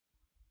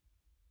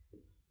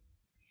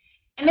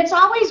 And it's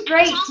always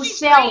great to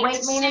sell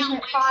weight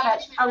management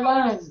products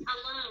alone.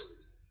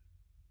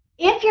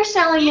 If you're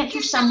selling it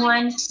to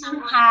someone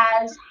who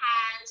has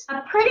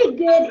a pretty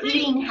good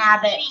eating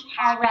habit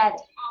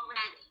already.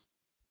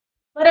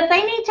 But if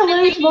they need to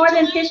lose more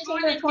than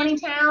 15 or 20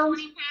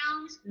 pounds,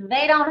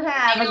 they don't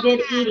have a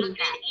good eating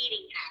habit.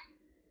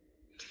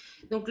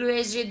 Donc le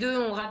SG2,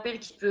 on rappelle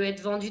qu'il peut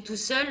être vendu tout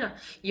seul.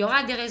 Il y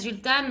aura des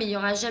résultats, mais il n'y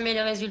aura jamais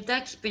les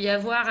résultats qu'il peut y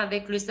avoir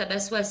avec le Saba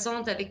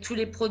 60, avec tous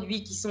les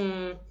produits qui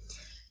sont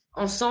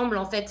ensemble,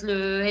 en fait,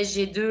 le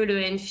SG2,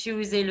 le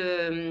Infuse et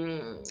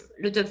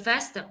le Top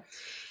Fast.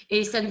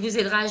 Et ça ne vous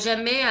aidera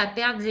jamais à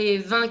perdre les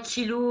 20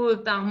 kilos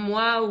par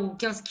mois ou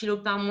 15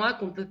 kilos par mois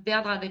qu'on peut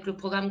perdre avec le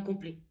programme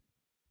complet.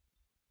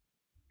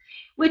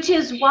 Which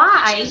is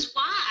why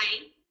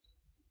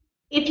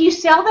if you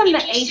sell them the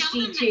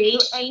HG2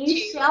 and you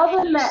sell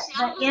them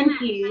the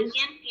Infuse,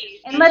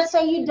 and let's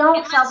say you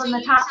don't sell them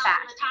the Top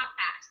Fast,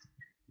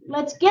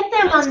 let's get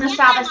them on the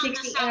Saba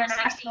 60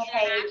 International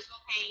page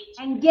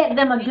and get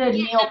them a good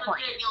meal plan.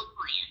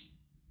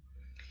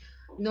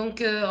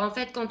 Donc, en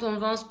fait, quand on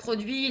vend ce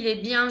produit, il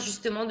est bien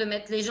justement de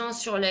mettre les gens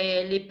sur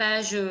les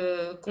pages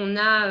qu'on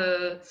a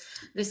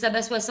de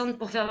Saba 60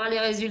 pour faire voir les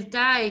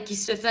résultats et qu'ils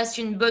se fassent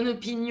une bonne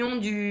opinion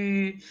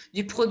du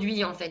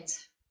produit, en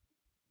fait,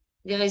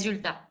 des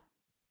résultats.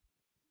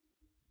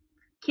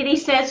 Kitty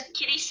says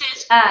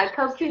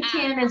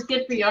CoQ10 is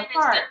good for your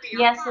heart.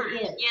 Yes,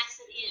 it is.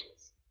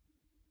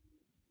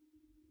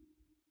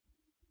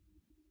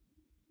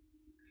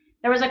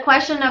 There was a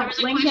question of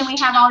when can we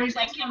have all these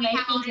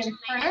explanations in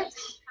print?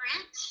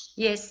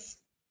 Yes.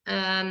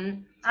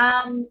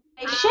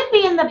 They should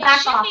be in the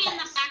back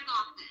office.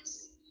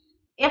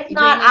 If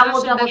not, I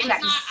will double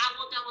check.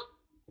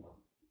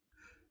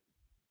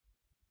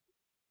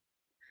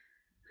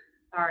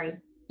 Sorry.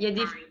 Il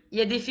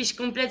y a des fiches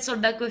complètes sur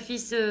le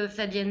back-office,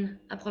 Fabienne,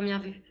 à première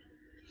vue.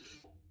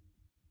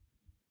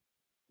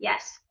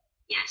 Yes.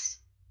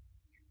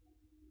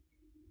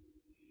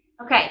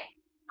 Okay.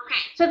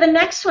 So the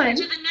next one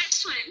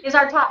is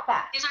our Top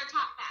Fast.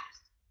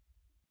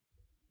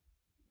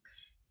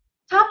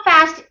 Top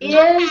Fast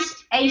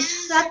is a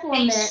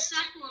supplement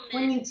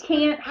when you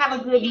can't have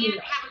a good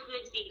meal.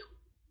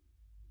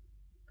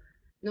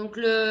 Donc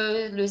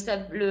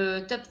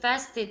le Top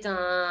Fast est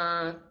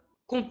un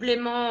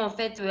complément en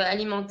fait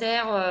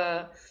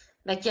alimentaire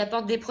qui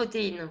apporte des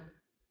protéines.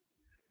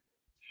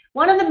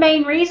 One of the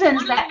main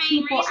reasons that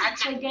people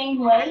actually gain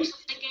weight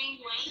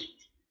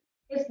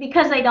is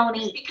because they don't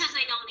eat.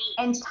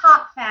 And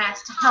Top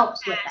Fast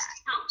helps with that.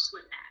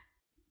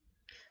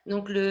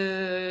 Donc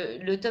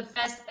le Top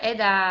Fast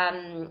aide à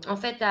en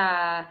fait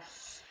à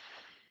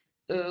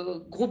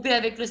groupé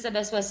avec le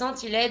Saba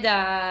 60, il aide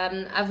à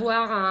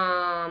avoir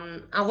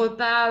un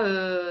repas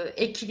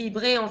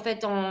équilibré en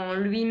fait en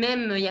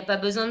lui-même. Il n'y a pas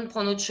besoin de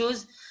prendre autre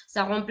chose.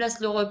 Ça remplace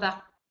le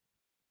repas.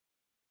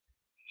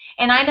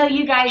 And I know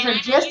you guys are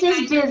just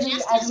as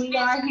busy as we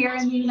are here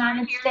in the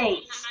United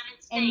States.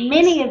 And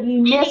many of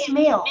you miss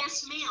meals.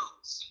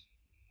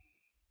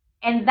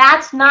 And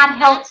that's not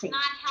healthy.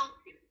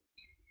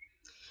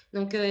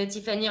 Donc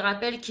Tiffany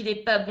rappelle qu'il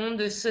n'est pas bon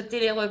de sauter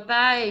les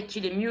repas et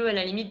qu'il est mieux à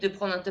la limite de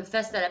prendre un Top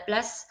Fast à la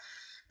place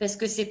parce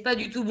que c'est pas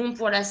du tout bon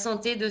pour la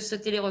santé de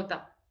sauter les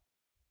repas.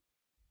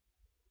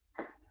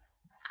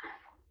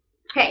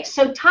 Okay,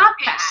 so Top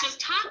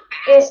Fast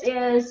is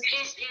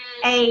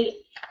a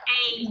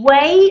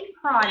whey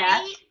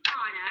product.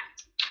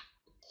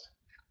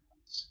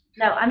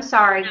 No, I'm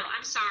sorry,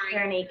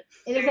 Veronique.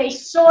 It is a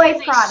soy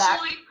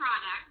product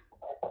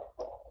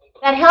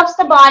that helps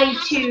the body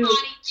to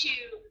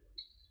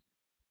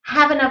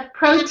have enough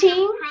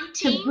protein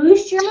to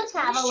boost your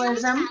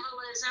metabolism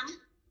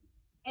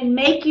and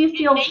make you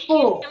feel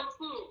full.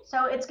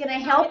 So it's going to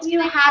help you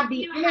have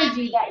the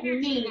energy that you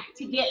need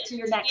to get to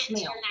your next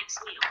meal.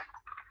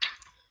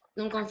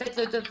 Donc en fait,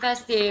 le Top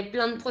Fast est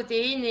plein de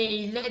protéines et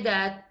il aide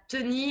à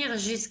tenir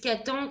jusqu'à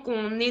temps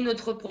qu'on ait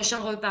notre prochain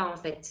repas en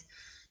fait.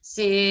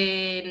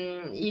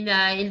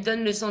 Il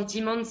donne le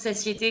sentiment de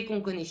satiété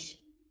qu'on connaît.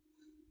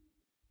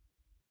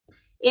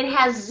 It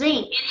has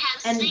zinc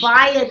and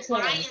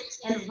biotin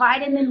and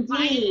vitamin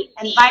D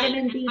and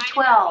vitamin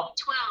B12.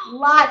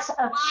 Lots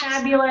of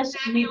fabulous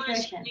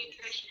nutrition.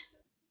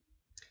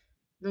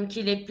 Donc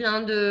il est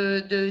plein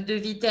de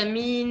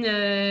vitamines,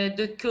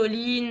 de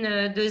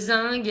choline, de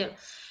zinc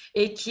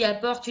et qui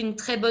apporte une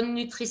très bonne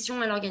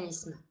nutrition à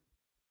l'organisme.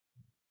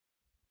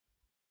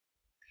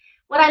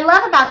 What I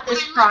love about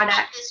this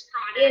product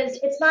is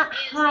it's not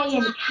high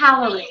in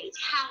calories.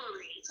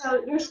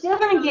 So you're still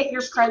going to get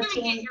your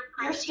protein.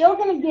 You're still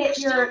going to get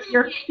your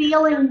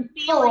feeling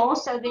full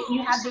so that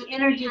you have the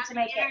energy to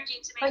make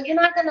it. But you're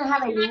not going to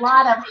have a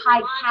lot of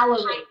high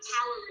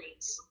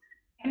calories.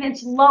 And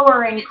it's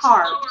lower in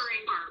carbs.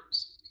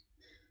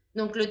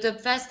 Donc le Top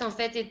Fast en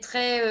fait est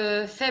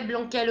très faible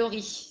en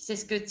calories. C'est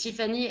ce que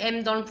Tiffany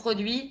aime dans le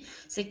produit,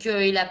 c'est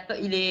qu'il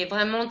est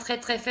vraiment très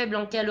très faible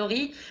en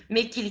calories,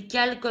 mais qu'il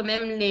cale quand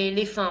même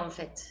les fins en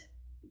fait.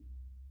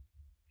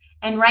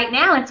 And right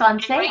now it's on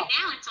sale.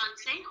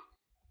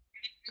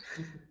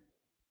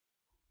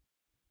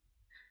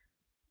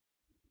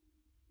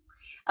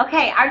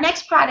 Okay, our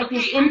next product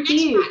is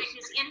Infused.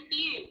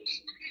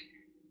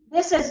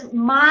 This is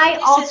my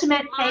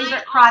ultimate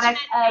favorite product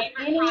of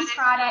any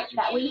product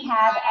that we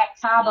have at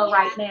Saba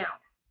right now.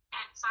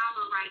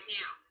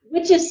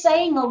 Which is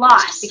saying a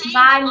lot because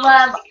I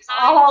love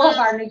all of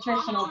our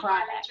nutritional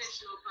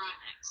products.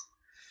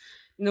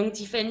 Donc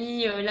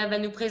Tiffany là va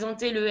nous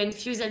présenter le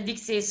Infuse. Elle dit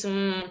que c'est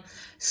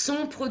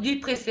son produit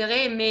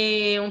préféré,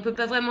 mais on peut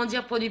pas vraiment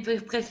dire produit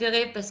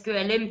préféré parce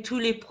qu'elle aime tous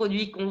les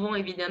produits qu'on vend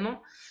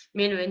évidemment,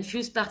 mais le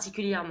Infuse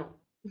particulièrement.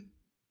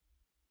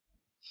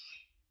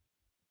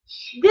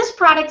 This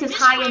product is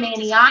high in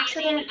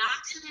antioxidants.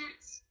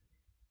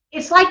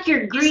 It's like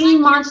your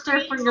green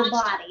monster for your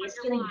body. It's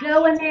going to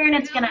go in there and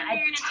it's going to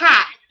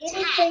attack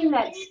anything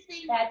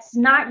that's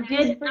not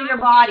good for your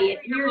body.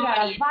 If you've got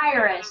a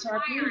virus or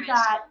if you've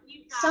got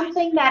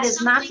something that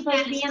is not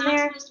supposed to be in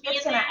there, it's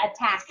going to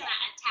attack it.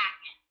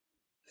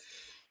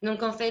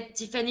 Donc en fait,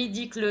 Tiffany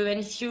dit que le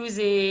Infuse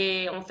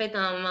est en fait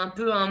un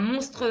peu un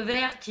monstre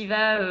vert qui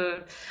va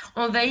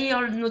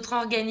envahir notre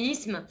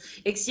organisme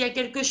et que s'il y a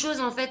quelque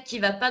chose en fait qui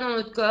va pas dans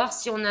notre corps,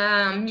 si on a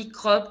un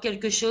microbe,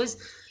 quelque chose,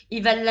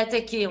 il va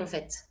l'attaquer en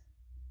fait.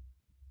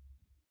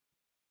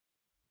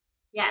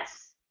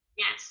 Yes.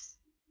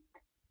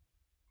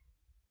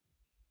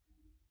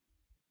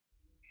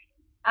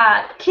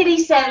 Kitty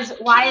says,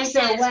 why is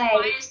there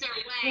whey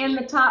in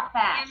the Top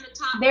Fast?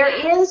 There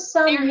is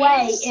some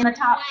whey in the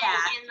Top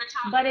Fast,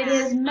 but it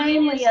is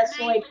mainly a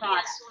soy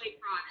product.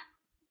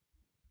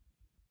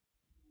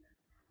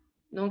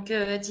 Donc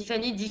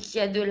Tiffany dit qu'il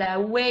y a de la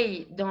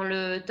whey dans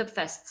le Top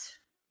Fast.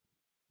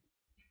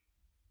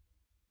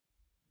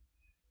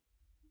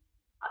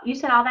 You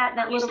said all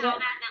that little bit?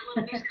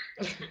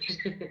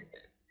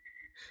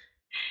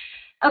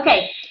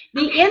 Okay,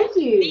 the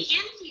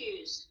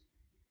Infuse.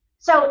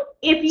 So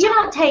if you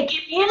don't take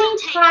any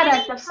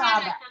product of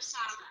Saba,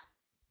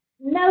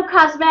 no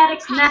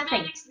cosmetics,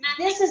 nothing,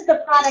 this is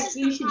the product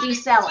you should be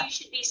selling.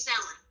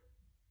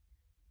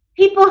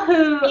 People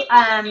who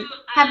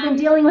have been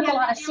dealing with a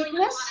lot of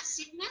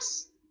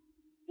sickness,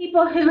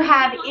 people who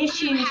have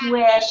issues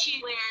with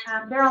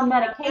they're on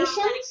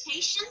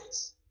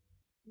medications,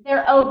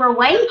 they're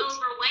overweight,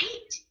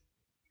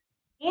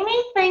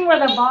 anything where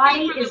the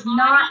body is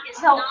not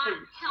healthy,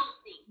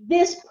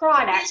 this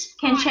product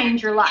can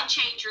change your life.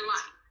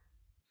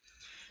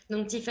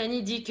 Donc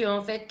Tiffany dit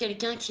qu'en fait,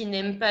 quelqu'un qui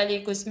n'aime pas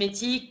les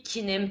cosmétiques,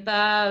 qui n'aime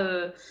pas,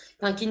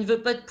 qui ne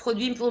veut pas de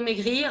produits pour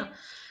maigrir,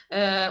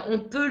 on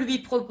peut lui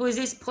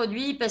proposer ce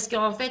produit parce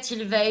qu'en fait,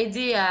 il va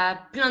aider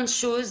à plein de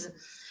choses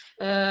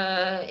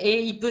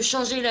et il peut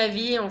changer la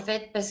vie en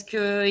fait parce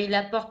qu'il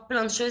apporte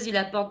plein de choses. Il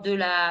apporte de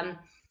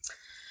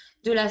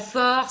la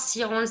force,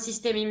 il rend le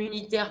système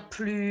immunitaire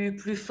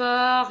plus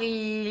fort,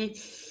 il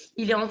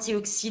est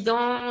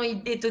antioxydant,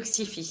 il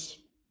détoxifie.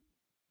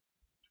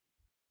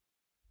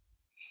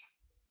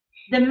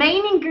 The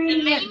main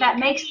ingredient that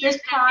makes this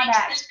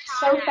product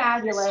so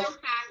fabulous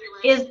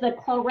is the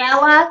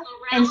chlorella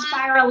and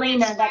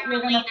spirulina that you're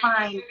going to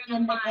find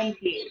in the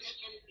infuse.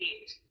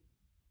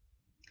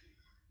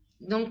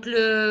 Donc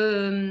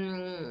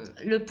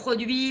le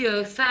produit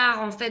phare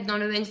en fait dans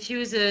le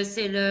infuse,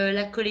 c'est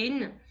la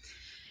choline,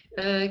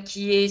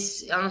 qui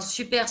est un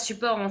super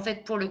support en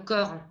fait pour le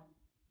corps.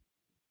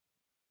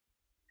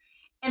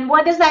 And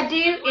what does that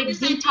do? It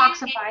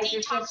detoxifies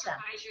your system.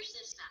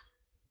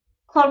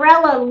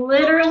 Chlorella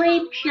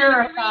literally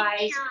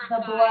purifies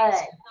the blood,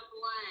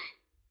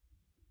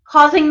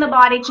 causing the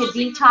body to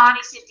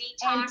detox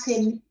and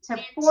to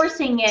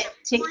forcing it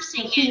to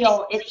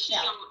heal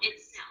itself.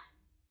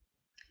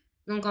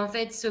 Donc en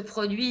fait, ce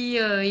produit,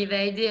 il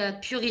va aider à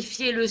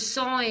purifier le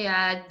sang et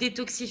à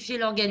détoxifier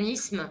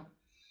l'organisme.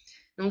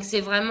 Donc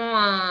c'est vraiment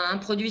un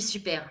produit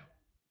super.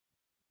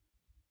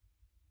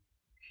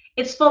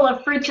 It's full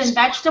of fruits and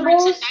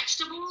vegetables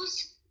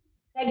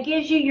that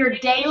gives you your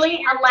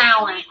daily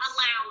allowance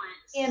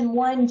in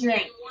one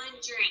drink.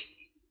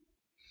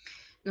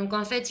 Donc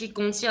en fait, il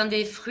contient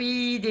des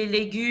fruits, des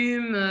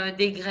légumes,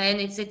 des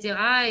graines, etc.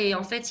 Et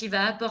en fait, il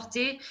va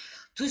apporter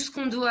tout ce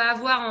qu'on doit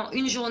avoir en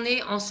une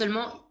journée en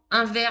seulement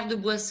un verre de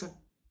boisson.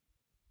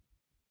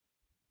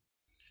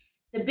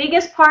 The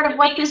biggest part of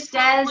what this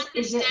does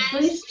is it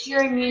boosts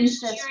your immune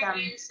system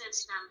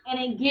and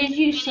it gives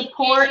you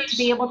support to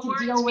be able to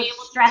deal with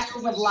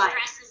stresses of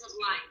life.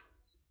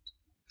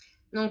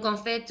 Donc en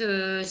fait,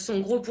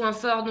 son gros point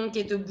fort donc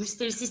est de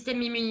booster le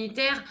système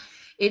immunitaire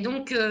et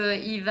donc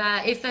il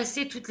va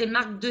effacer toutes les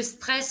marques de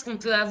stress qu'on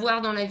peut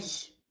avoir dans la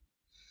vie.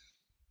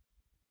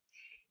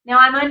 Now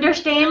I'm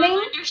understanding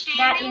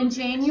that in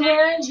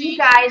January you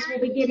guys will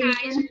be getting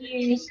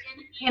infused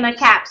in a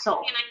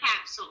capsule.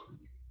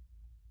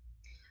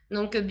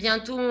 Donc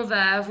bientôt on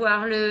va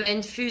avoir le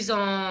infuse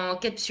en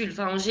capsule,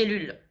 enfin en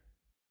gélule.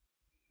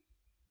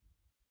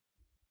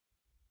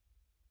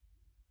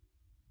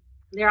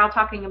 They're all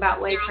talking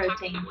about whey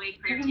protein.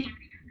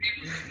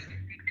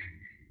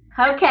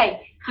 Okay,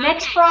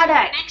 next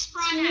product,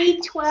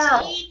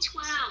 T12.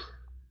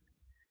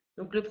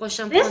 Donc le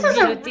prochain This produit,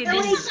 is a le T12.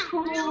 really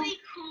cool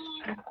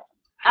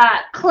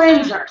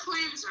cleanser.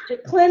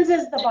 It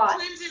cleanses the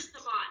body.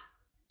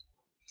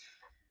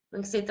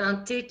 Donc c'est un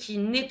thé qui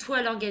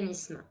nettoie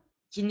l'organisme,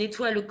 qui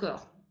nettoie le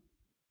corps.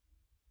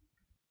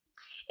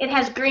 It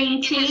has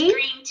green tea,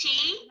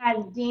 it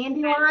has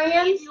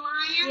dandelions,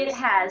 it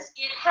has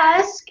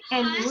husk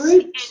and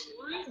roots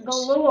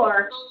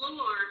galore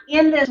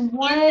in this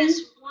one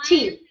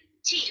tea.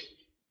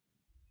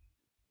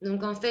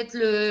 Donc en fait,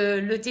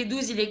 le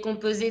T12, il est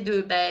composé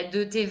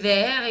de thé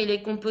vert, il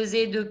est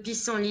composé de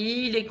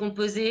pissenlit, il est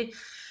composé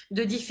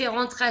de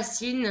différentes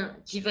racines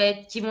qui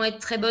vont être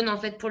très bonnes en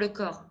fait pour le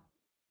corps.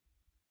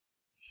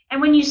 And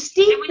when you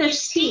steep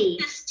this tea,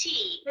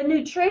 the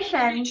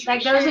nutrition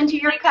that goes into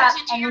your cup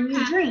and when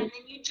you drink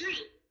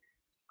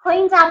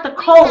cleans out the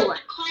colon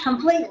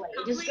completely.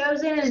 It just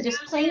goes in and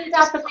just cleans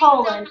out the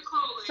colon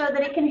so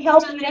that it can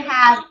help you to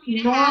have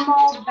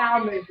normal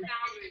bowel movement.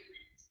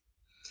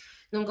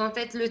 Donc en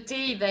fait, le thé,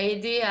 il va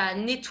aider à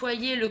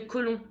nettoyer le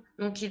côlon.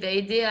 Donc il va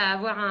aider à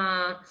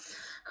avoir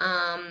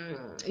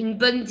une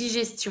bonne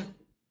digestion.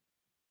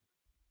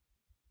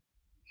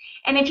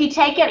 And if you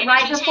take it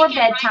right before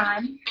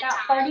bedtime,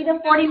 about 30 to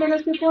 40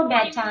 minutes before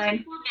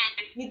bedtime,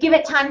 you give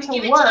it time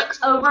to work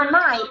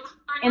overnight,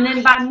 and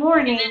then by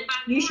morning,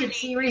 you should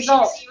see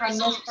results from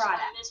this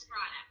product.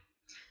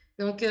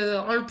 Donc,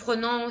 en le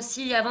prenant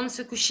aussi avant de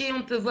se coucher,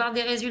 on peut voir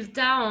des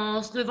résultats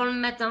en se levant le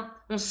matin.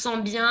 On se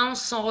sent bien, on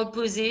se sent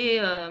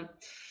reposé.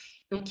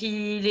 Donc,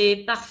 il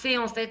est parfait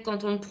en fait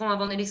quand on le prend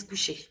avant d'aller se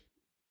coucher.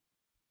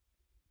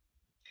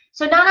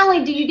 So not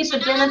only do you get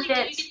the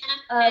benefits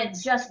of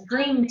just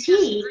green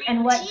tea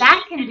and what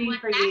that can do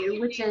for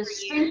you, which is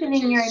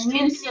strengthening your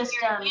immune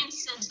system,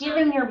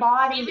 giving your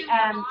body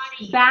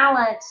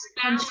balance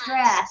and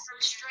stress.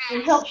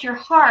 It helps your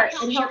heart,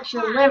 it helps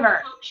your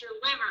liver.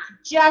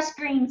 Just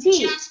green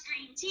tea.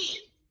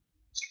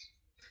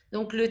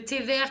 Donc le thé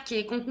vert qui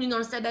est contenu dans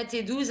le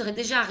SabaT12,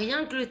 déjà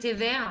rien que le thé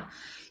vert,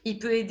 il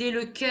peut aider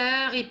le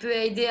cœur, il peut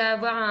aider à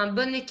avoir un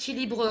bon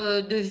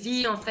équilibre de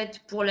vie en fait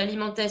pour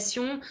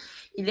l'alimentation.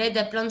 Il aide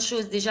à plein de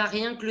choses, déjà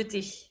rien que le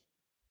thé.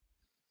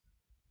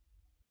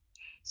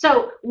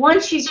 So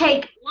once you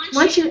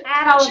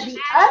add all of the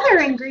other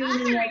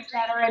ingredients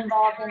that are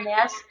involved in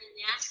this,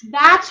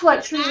 that's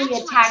what truly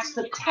attacks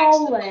the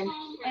colon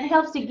and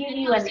helps to give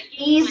you an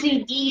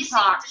easy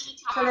detox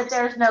so that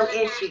there's no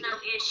issue.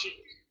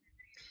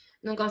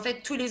 Donc, en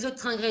fait, tous les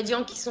autres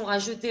ingrédients qui sont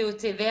rajoutés au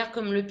thé vert,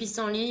 comme le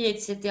pissenlit,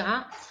 etc.,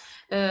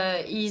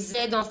 ils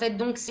aident, en fait,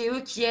 donc c'est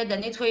eux qui aident à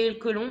nettoyer le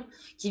côlon,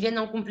 qui viennent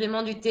en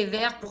complément du thé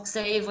vert pour que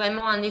ça ait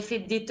vraiment un effet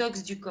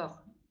détox du corps.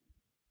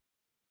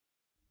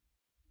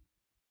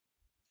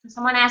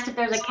 Someone asked if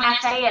there's a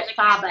cafe at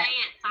Saba.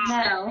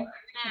 No.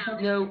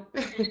 No.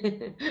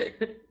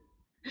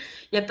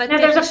 Il n'y a pas de No,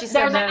 café chez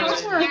Saba. there's a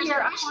customer here,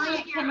 a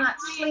client cannot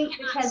sleep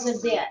because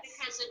of this.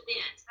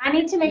 I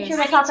need to make sure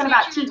they're talking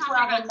about T12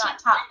 and not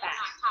top fat.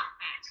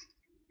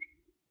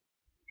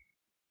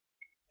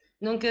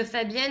 Donc,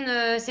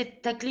 Fabienne,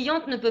 ta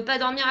cliente ne peut pas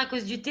dormir à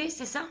cause du thé,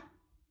 c'est ça?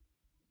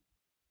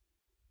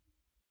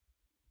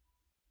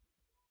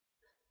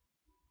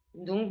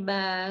 Donc,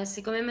 bah,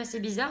 c'est quand même assez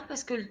bizarre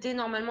parce que le thé,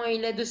 normalement,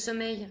 il aide au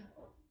sommeil.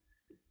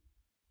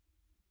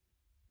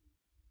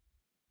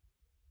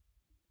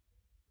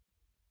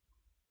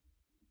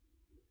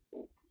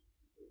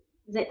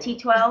 Is it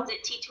T12?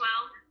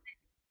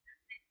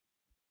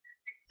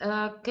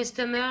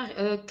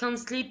 Customer can't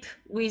sleep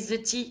with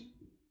the tea.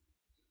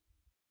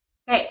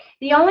 Okay.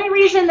 The only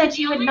reason that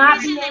you would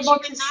not be able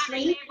to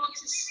sleep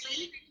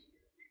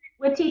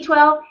with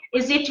T12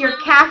 is if you're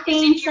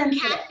caffeine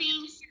sensitive.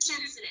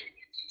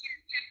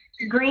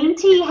 Green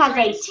tea has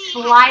a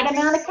slight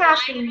amount of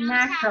caffeine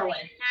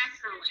naturally.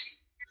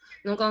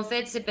 Donc en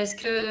fait, c'est parce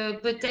que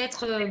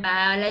peut-être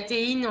la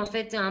théine en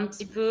fait c'est un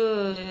petit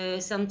peu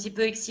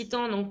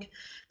excitant. Donc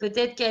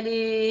peut-être qu'elle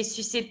est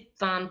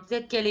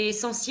peut-être qu'elle est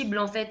sensible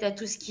en fait à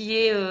tout ce qui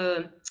est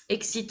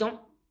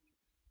excitant.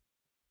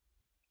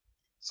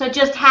 So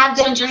just have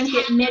them drink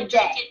it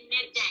midday.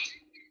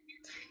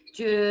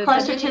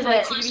 Closer to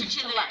the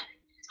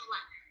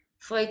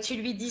faudrait que tu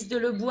lui dises de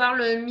le boire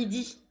le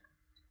midi.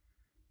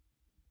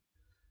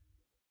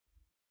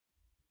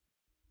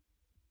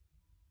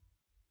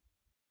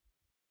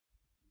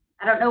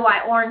 I don't know why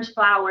orange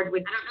flowered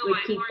would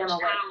keep them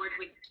away.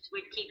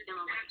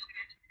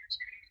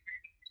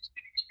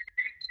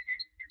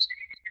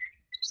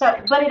 So,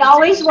 but it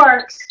always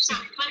works.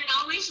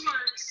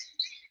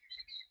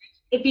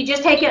 If you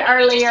just take it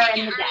earlier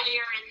in the day.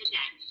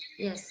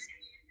 Yes.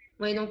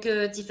 Oui, donc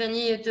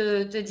Tiffany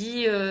te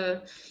dit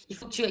il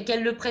faut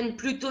qu'elle le prenne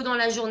plus tôt dans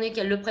la journée,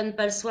 qu'elle le prenne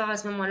pas le soir à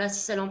ce moment-là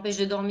si ça l'empêche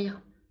de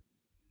dormir.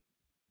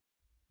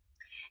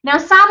 Now,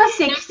 Saba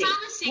 60,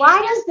 why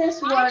does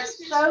this work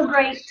so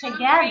great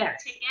together?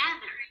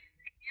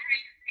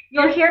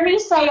 You'll hear me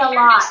say a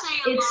lot,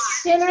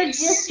 it's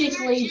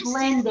synergistically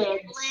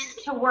blended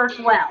to work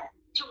well.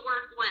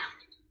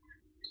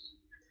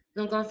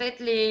 Donc en fait,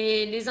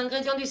 les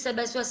ingrédients du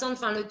Saba 60,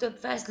 enfin le Top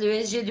Fast, le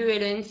SG2 et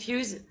le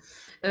Infuse,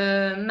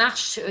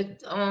 marchent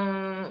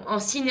en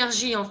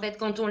synergie en fait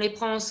quand on les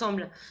prend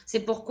ensemble.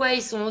 C'est pourquoi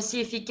ils sont aussi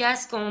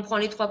efficaces quand on prend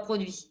les trois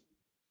produits.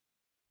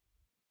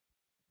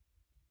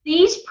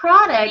 These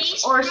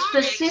products are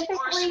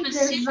specifically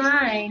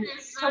designed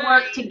to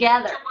work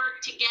together.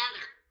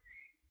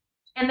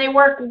 And they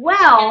work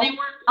well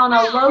on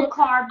a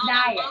low-carb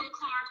diet,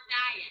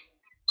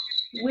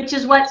 which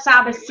is what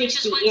Saba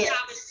 60 is.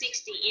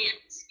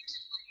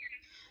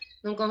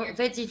 Donc en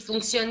fait, ils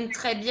fonctionnent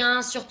très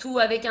bien, surtout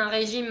avec un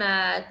régime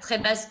à très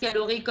basse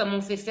calorie comme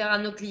on fait faire à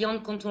nos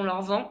clientes quand on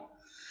leur vend.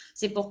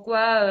 C'est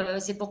pourquoi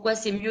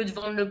c'est mieux de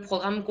vendre le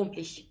programme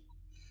complet.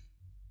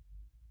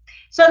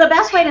 So the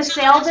best way to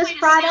sell this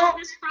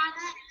product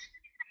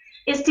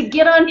is to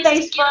get on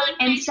Facebook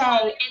and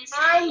say,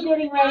 I'm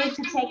getting ready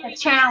to take a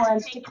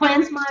challenge to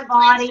cleanse my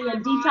body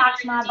and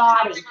detox my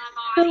body.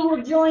 Who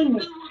will join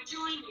me?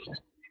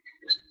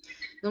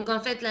 Donc en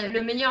fait,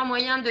 le meilleur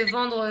moyen de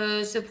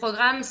vendre ce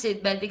programme, c'est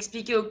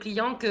d'expliquer aux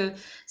clients que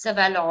ça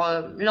va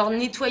leur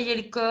nettoyer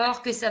le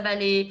corps, que ça va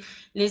les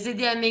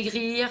aider à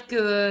maigrir,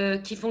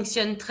 qu'ils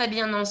fonctionnent très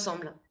bien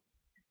ensemble.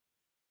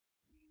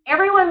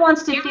 Everyone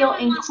wants to feel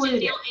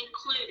included.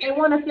 They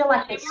want to feel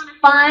like it's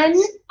fun,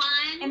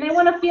 and they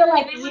want to feel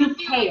like you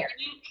care.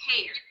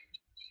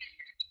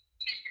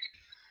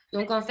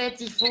 Donc en fait,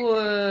 il faut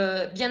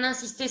bien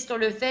insister sur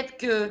le fait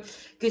que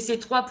ces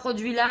trois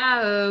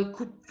produits-là,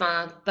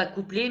 pas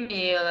couplés,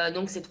 mais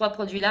donc ces trois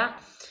produits-là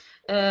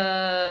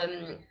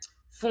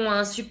font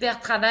un super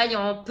travail.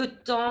 En peu de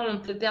temps, on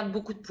peut perdre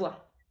beaucoup de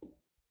poids.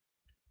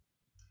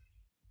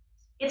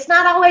 It's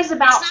not always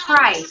about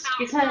price,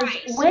 because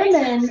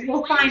women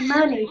will find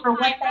money for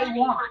what they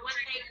want.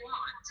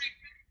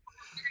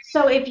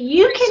 So if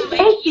you can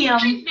make them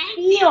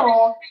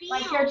feel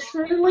like they're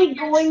truly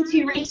going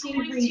to receive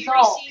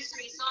results,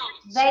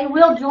 they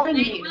will join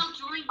you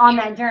on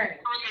that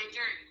journey.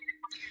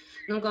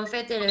 Donc en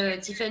fait,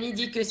 Tiffany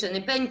dit que ce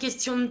n'est pas une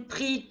question de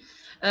prix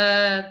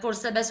pour le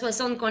Saba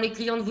 60 quand les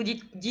clientes vous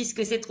disent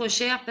que c'est trop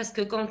cher, parce que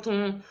quand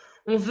on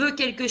veut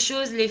quelque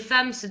chose, les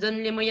femmes se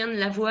donnent les moyens de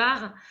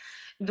l'avoir.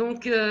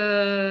 Donc,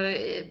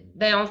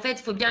 en fait,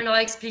 il faut bien leur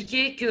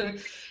expliquer que,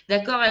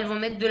 d'accord, elles vont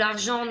mettre de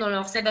l'argent dans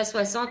leur Saba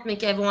 60, mais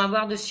qu'elles vont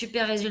avoir de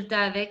super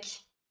résultats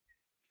avec.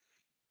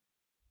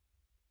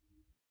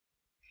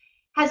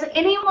 Has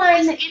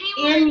anyone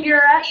in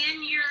Europe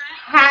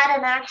had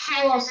an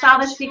actual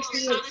Saba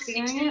 60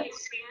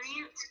 experience?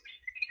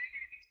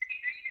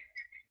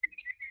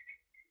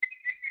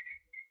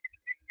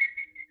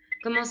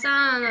 Comment ça,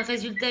 un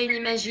résultat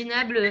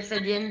inimaginable,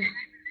 Fabienne?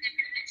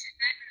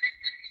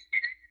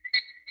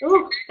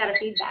 Ooh, got a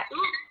feedback.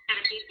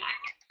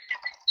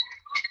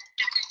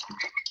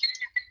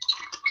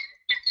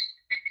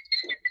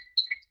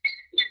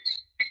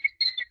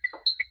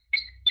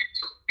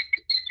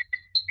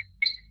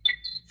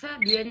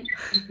 Fabienne.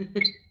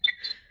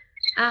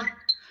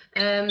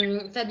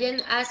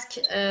 Fabienne ask,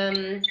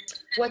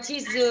 what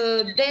is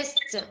the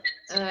best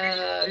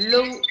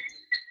low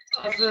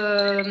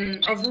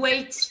of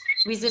weight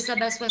with the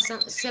Saba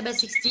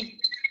 60?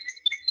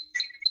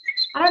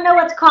 I don't know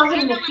what's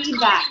causing the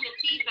feedback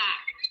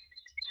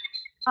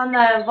on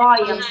the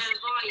volume.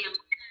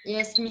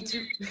 Yes, me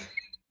too.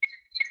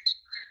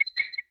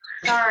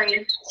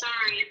 Sorry.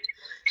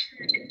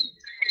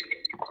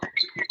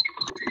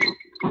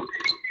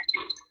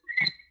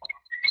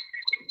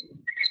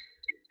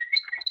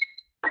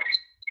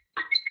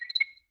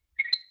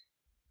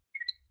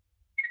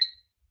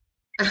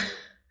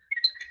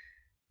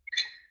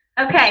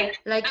 Okay.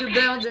 Like a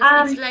bird.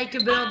 It's like a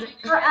bird.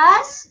 For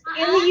us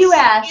in the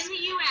U.S.,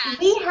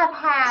 we have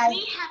had,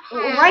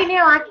 right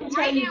now I can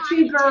tell you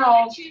 2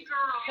 girls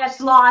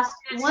that's lost,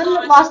 one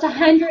that lost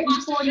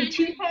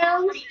 142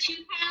 pounds,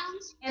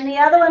 and the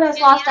other one has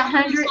lost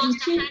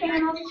 102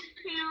 pounds.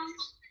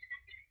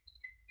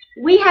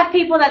 We have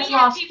people that's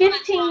lost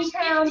 15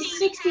 pounds,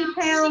 60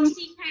 pounds,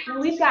 and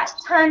we've got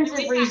tons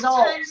of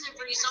results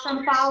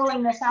from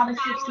following the Saba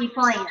 60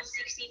 plan.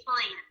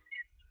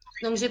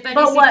 Donc, j'ai pas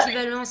les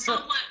équivalences.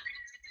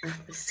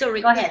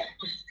 Sorry. Go ahead.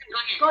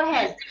 Go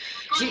ahead.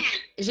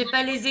 J'ai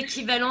pas les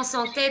équivalences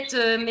en tête,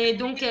 mais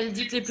donc elle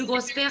dit que les plus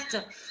grosses pertes,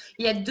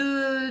 il y a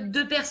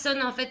deux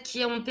personnes en fait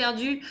qui ont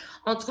perdu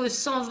entre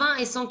 120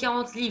 et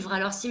 140 livres.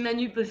 Alors si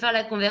Manu peut faire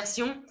la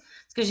conversion,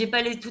 parce que j'ai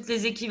pas toutes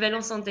les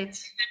équivalences en tête.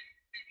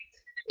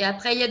 Et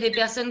après il y a des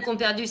personnes qui ont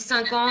perdu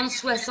 50,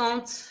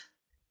 60.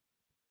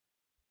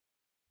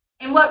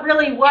 And what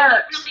really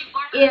works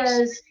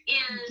is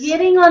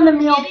getting on the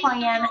meal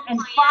plan and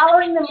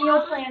following the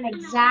meal plan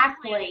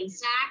exactly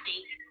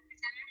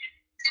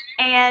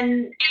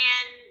and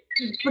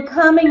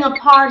becoming a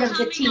part of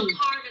the team.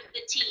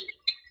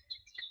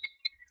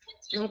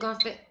 Donc en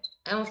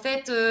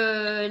fait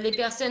les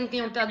personnes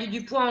qui ont perdu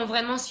du poids ont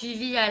vraiment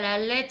suivi à la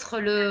lettre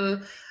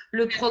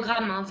le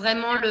programme, hein,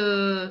 vraiment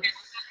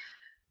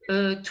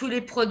tous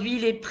les produits,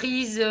 les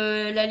prises,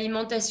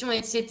 l'alimentation,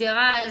 etc.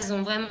 Elles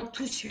ont vraiment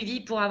tout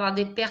suivi pour avoir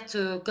des pertes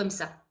comme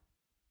ça.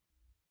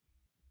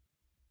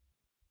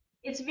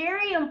 It's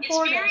very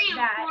important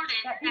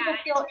that people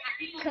feel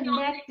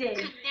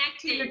connected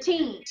to your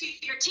team.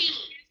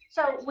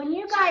 So when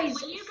you guys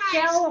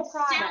sell a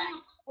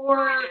product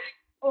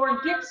or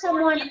get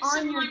someone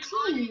on your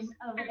team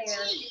over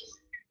there,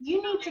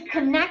 you need to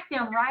connect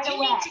them right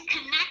away.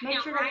 Make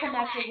sure they're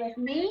connected with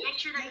me. Make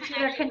sure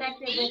they're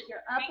connected with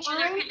your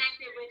upline.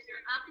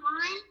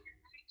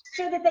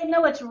 So that they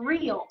know it's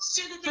real.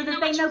 So that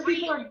they know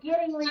people are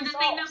getting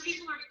results.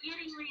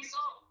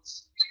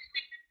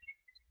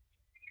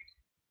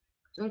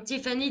 Donc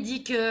Tiffany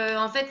dit que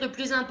en fait le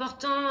plus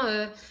important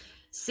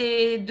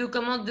c'est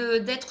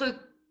d'être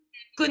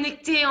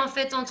connecté en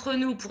fait entre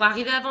nous pour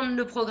arriver à vendre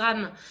le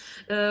programme,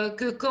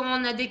 que quand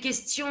on a des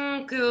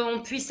questions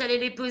qu'on puisse aller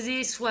les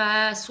poser soit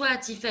à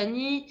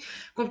Tiffany,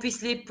 qu'on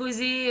puisse les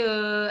poser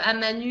à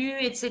Manu,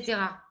 etc.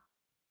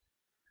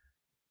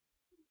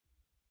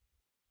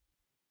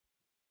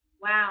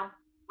 Wow.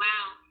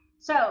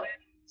 So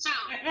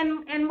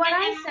and what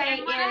I say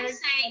is,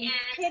 and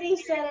Kitty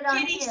said it on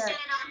here,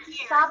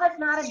 Saba's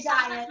not a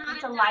diet,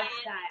 it's a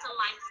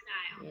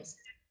lifestyle. Yes.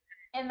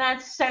 And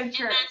that's so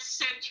true.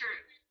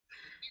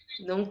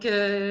 Donc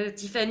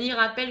Tiffany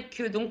rappelle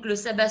que donc le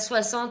Saba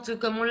 60,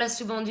 comme on l'a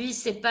souvent dit,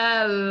 c'est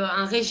pas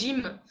un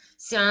régime,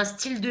 c'est un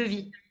style de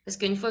vie. Parce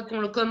qu'une fois qu'on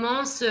le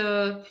commence,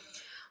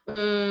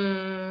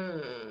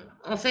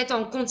 en fait,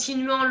 en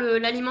continuant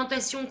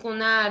l'alimentation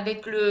qu'on a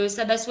avec le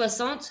Saba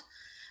 60,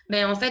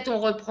 ben, en fait, on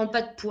reprend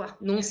pas de poids.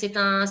 Donc, c'est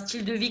un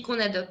style de vie qu'on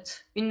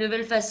adopte, une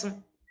nouvelle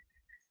façon.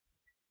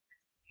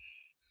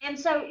 And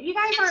so you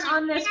guys aren't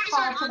on this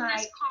call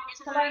tonight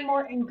to learn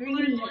more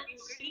ingredients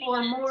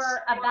or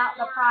more about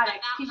the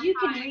product, because you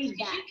can read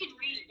that.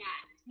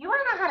 You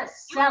want to know how to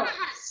sell it.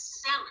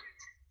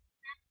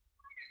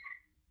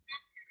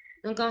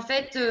 Donc, en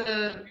fait,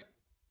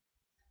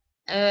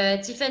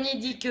 Tiffany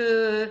dit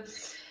que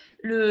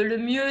le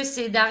mieux,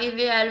 c'est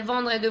d'arriver à le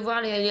vendre et de voir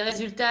les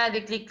résultats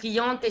avec les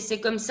clientes. Et c'est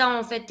comme ça,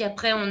 en fait,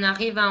 qu'après, on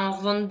arrive à en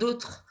revendre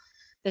d'autres.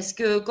 Parce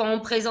que quand on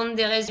présente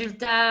des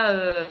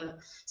résultats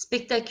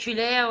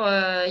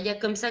spectaculaires, il y a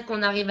comme ça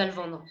qu'on arrive à le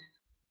vendre.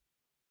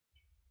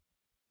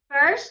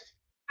 First,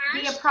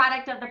 be a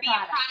product of the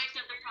product.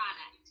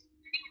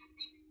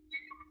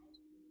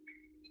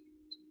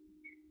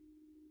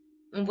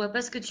 On voit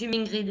pas ce que tu mets,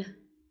 Ingrid.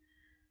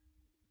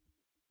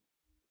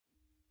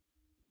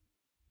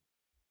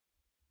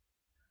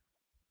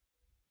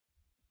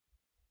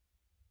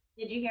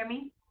 Did you hear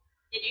me?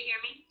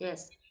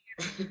 Yes.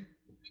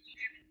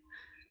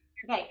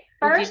 Okay.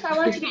 First, I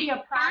want you to be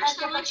a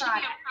product of a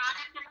product.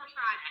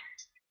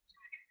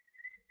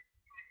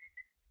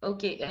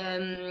 Ok.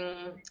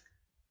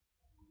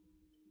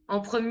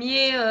 En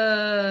premier,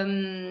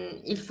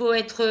 il faut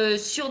être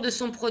sûr de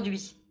son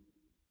produit.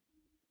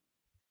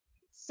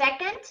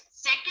 Second,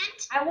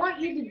 I want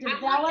you to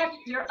develop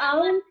your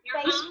own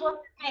Facebook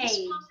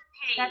page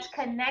that's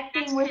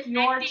connecting with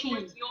your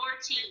team.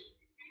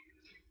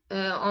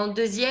 En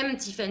deuxième,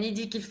 Tiffany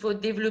dit qu'il faut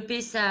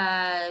développer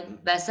sa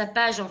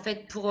page en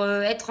fait pour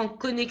être en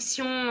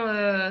connexion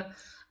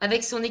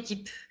avec son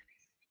équipe.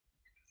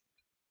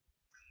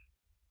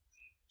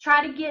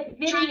 Try to get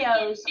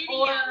videos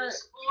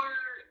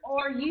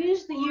or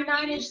use the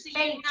United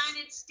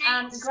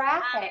States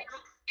graphics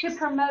to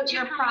promote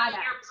your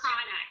product.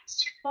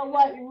 But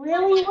what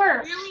really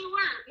works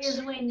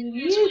is when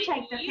you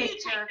take the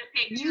picture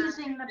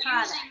using the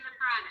product.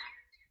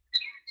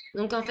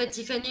 Donc en fait,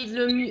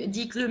 Tiffany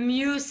dit que le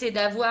mieux, c'est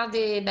d'avoir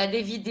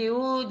des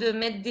vidéos, de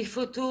mettre des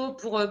photos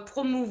pour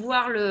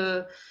promouvoir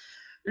le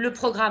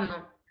programme.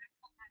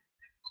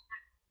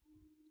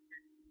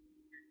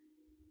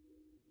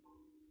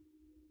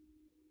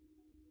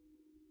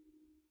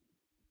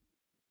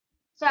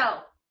 So,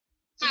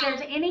 if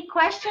there's any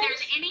questions?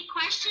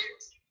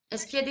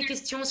 Est-ce qu'il y a des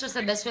questions sur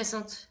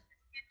SabaForLife?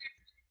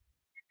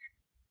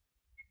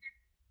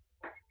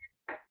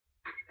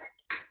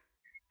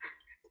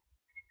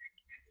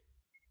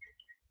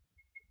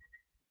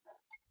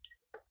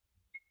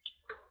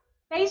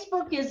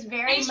 Facebook is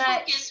very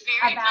much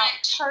about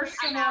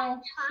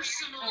personal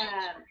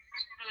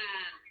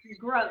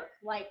growth.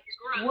 Like,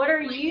 what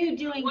are you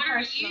doing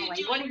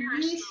personally? What are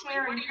you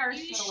sharing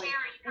personally?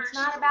 It's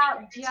not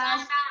about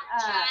just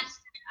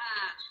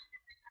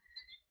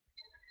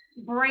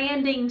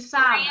branding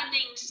Saba,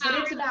 but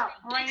it's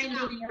about branding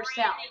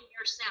yourself.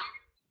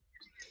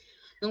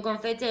 Donc en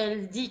fait,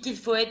 elle dit qu'il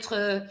faut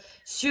être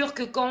sûr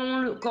que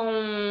quand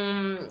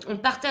on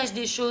partage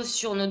des choses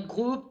sur notre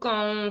groupe,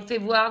 quand on fait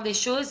voir des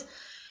choses,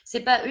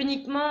 c'est pas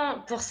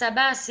uniquement pour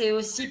Saba, c'est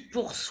aussi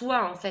pour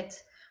soi en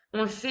fait.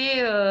 On le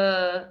fait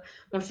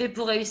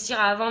pour réussir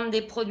à vendre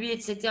des produits,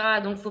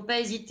 etc. Donc faut pas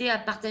hésiter à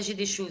partager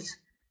des choses.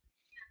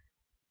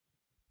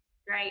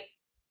 Right.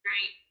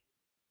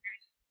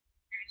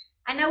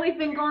 I know we've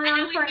been going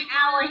on for an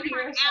hour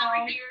here, so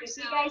if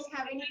you guys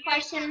have any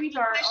questions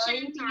or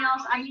anything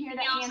else, I'm here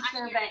to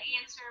answer, but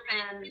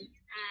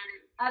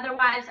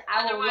otherwise,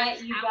 I will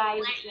let you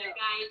guys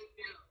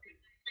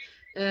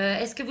go.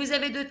 Est-ce que vous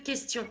avez d'autres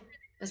questions?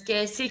 Parce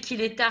qu'elle sait qu'il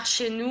est tard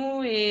chez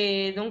nous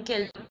et donc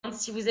elle demande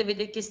si vous avez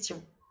des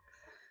questions.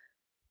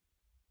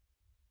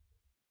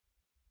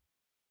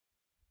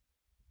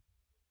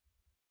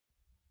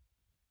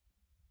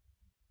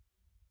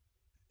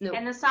 No.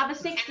 And the Saba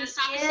 60 is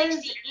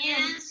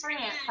in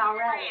France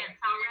already.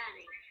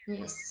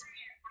 Yes.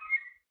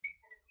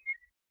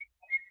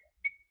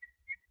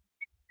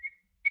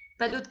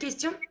 Pas d'autres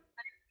questions?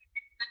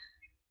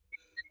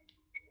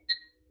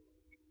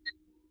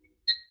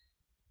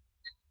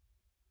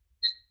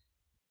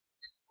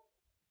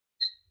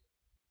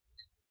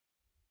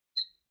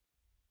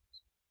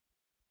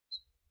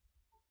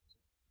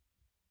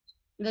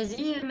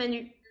 Vas-y,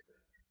 Manu.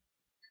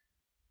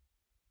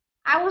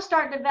 I will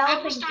start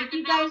developing. If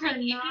you guys are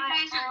not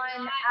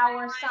on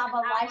our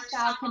Saba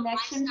Lifestyle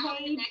Connection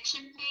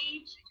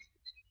page,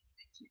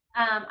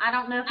 I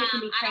don't know if it can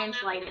be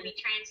translated.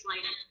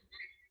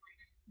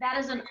 That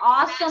is an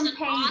awesome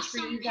page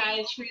for you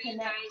guys to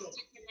connect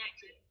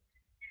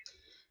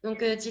to. Donc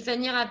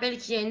Tiffany rappelle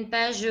qu'il y a une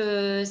page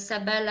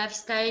Saba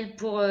Lifestyle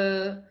pour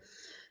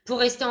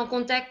rester en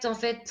contact en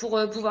fait,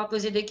 pour pouvoir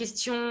poser des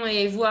questions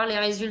et voir les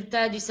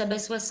résultats du Saba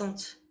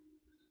 60.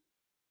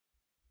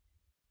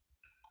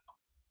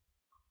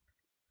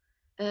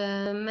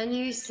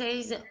 Manu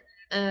says,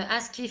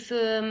 ask if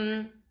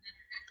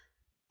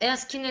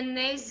Erskine and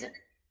Nays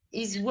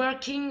is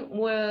working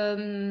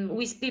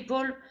with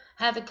people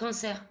have a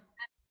cancer.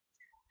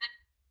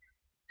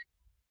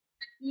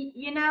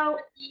 You know,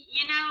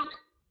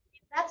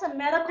 that's a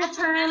medical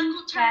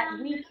term that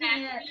we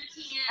can't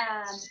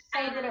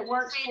say that it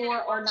works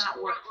for or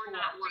not work for.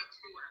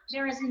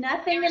 There is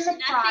nothing in the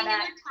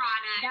product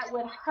that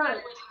would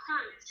hurt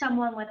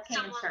someone with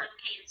cancer.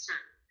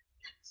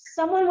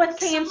 Someone with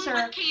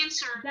cancer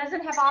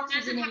doesn't have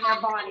oxygen in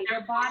their body.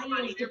 Their body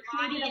is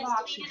depleted of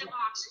oxygen.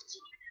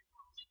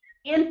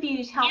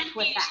 Infuse helps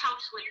with that.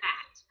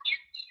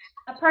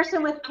 A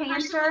person with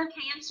cancer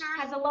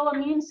has a low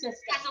immune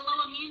system.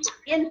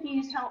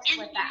 Infuse helps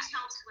with that.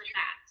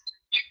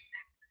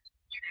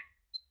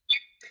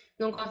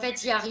 Donc en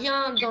fait, il n'y a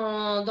rien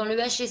dans le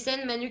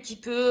HSN, Manu, qui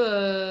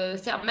peut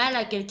faire mal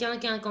à quelqu'un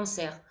qui a un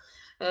cancer.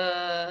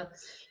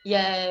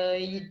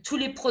 Tous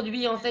les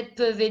produits en fait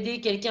peuvent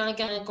aider quelqu'un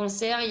qui a un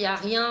cancer. Il n'y a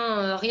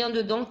rien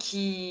dedans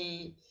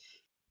qu'on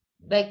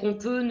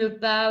peut ne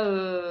pas,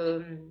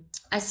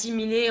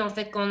 assimilé en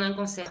fait quand on a un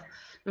cancer.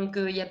 Donc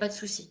il n'y a pas de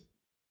souci.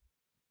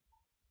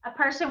 A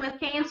person with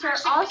cancer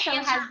also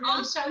has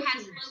low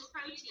protein.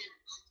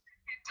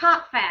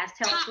 Top fast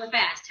helps with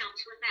that.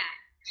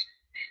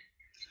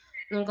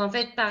 Donc en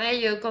fait,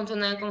 pareil, quand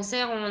on a un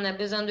cancer, on a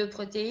besoin de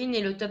protéines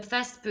et le top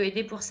fast peut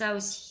aider pour ça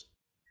aussi.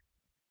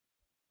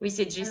 Oui,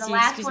 c'est And the Jessie,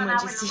 last one excuse-moi I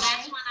would Jessie.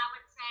 say,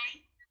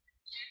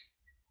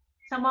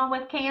 someone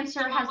with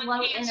cancer has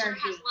low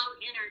energy.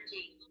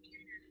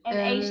 And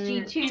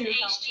HG2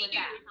 helps with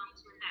that.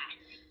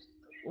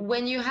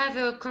 When you have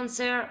a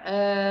cancer,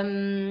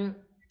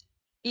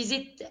 is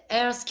it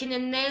hair, skin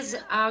and nails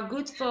are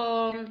good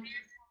for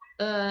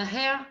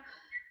hair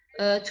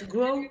to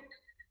grow?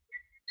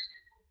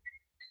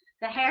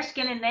 The hair,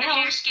 skin, and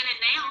nails.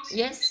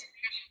 Yes.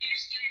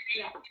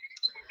 Yeah.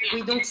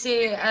 Oui, donc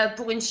c'est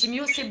pour une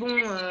chimio, c'est bon,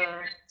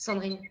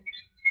 Sandrine.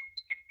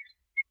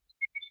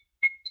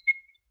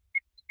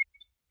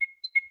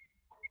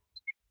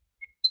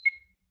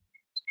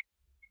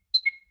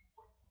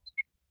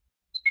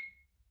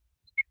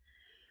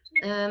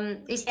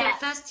 Et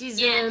Steadfast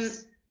is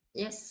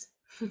yes.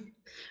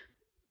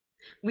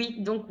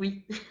 Oui, donc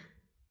oui.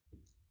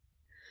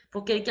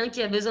 Pour quelqu'un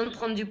qui a besoin de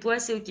prendre du poids,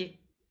 c'est OK.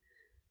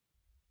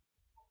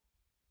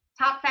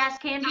 Top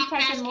fast can be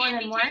taken more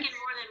than once.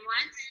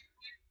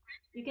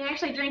 You can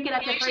actually drink it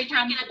up to 3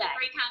 times a day.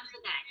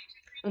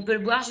 On peut le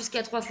boire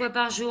jusqu'à 3 fois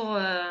par jour,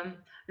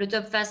 le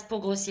top fast pour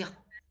grossir.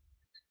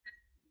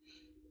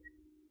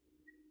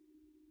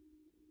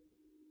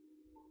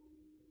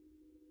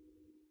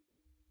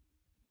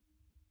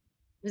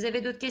 Vous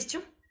avez d'autres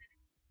questions?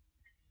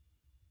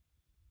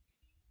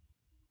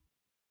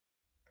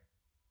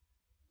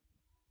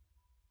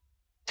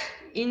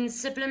 In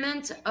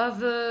supplement of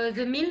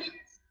the meal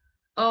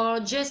or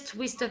just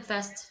with top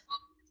fast?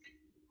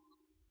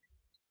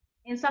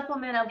 In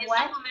supplement of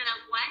what?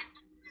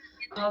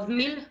 Of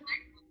meal?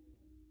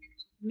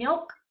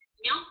 Milk?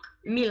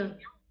 Meal.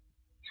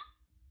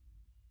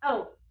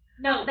 Oh,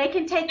 no, they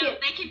can take it,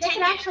 they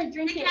can actually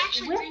drink it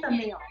with the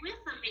meal.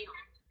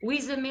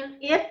 With the meal?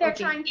 If they're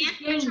Okay. trying to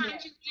gain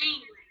it.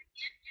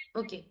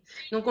 Ok.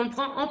 Donc on le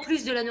prend en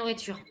plus de la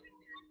nourriture.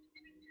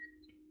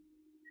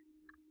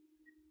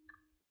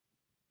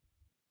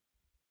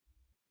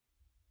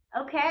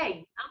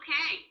 Okay.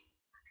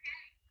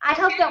 I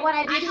hope that what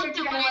I did here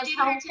today was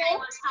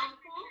helpful.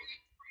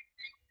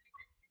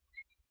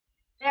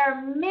 There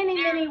are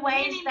many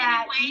ways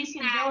that you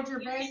can build your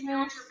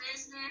business,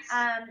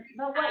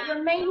 but what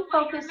your main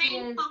focus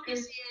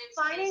is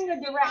finding the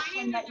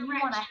direction that you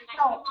want to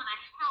help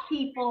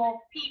people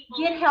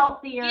get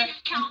healthier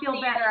and feel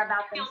better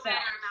about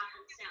themselves.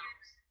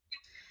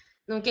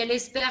 Donc elle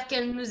espère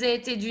qu'elle nous a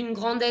été d'une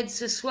grande aide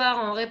ce soir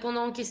en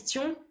répondant aux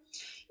questions.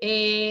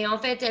 Et en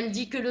fait, elle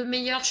dit que le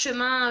meilleur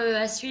chemin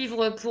à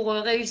suivre pour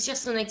réussir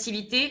son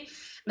activité,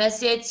 bah,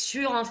 c'est être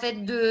sûr en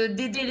fait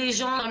d'aider les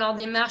gens dans leur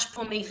démarche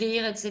pour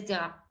maigrir, etc.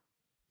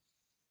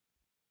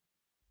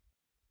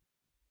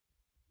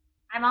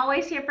 I'm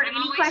always here for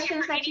any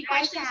questions that you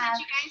guys have.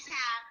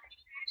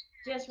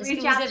 Just Est-ce que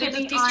reach vous out avez to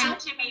me d'autres on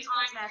questions?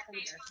 Facebook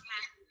Messenger.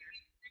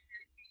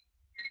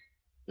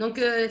 Donc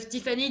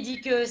Tiffany dit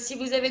que si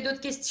vous avez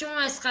d'autres questions,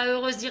 elle sera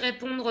heureuse d'y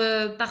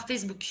répondre par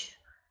Facebook,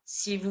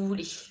 si vous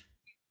voulez.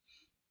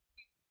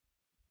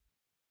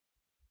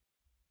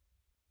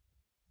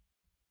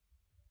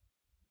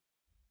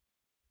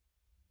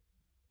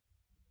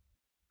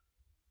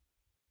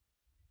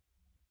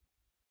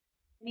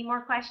 Any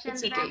more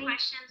questions, It's okay.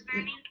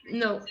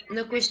 Bernie?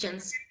 No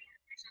questions.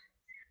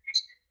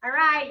 All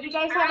right, you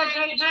guys have a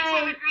great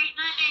night.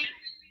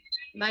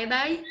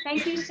 Bye.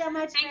 Thank you so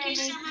much,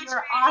 Bernie.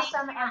 You're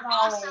awesome as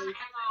always.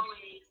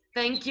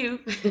 Thank you.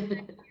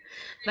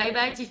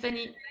 Bye,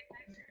 Tiffany.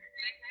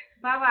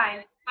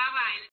 Bye-bye.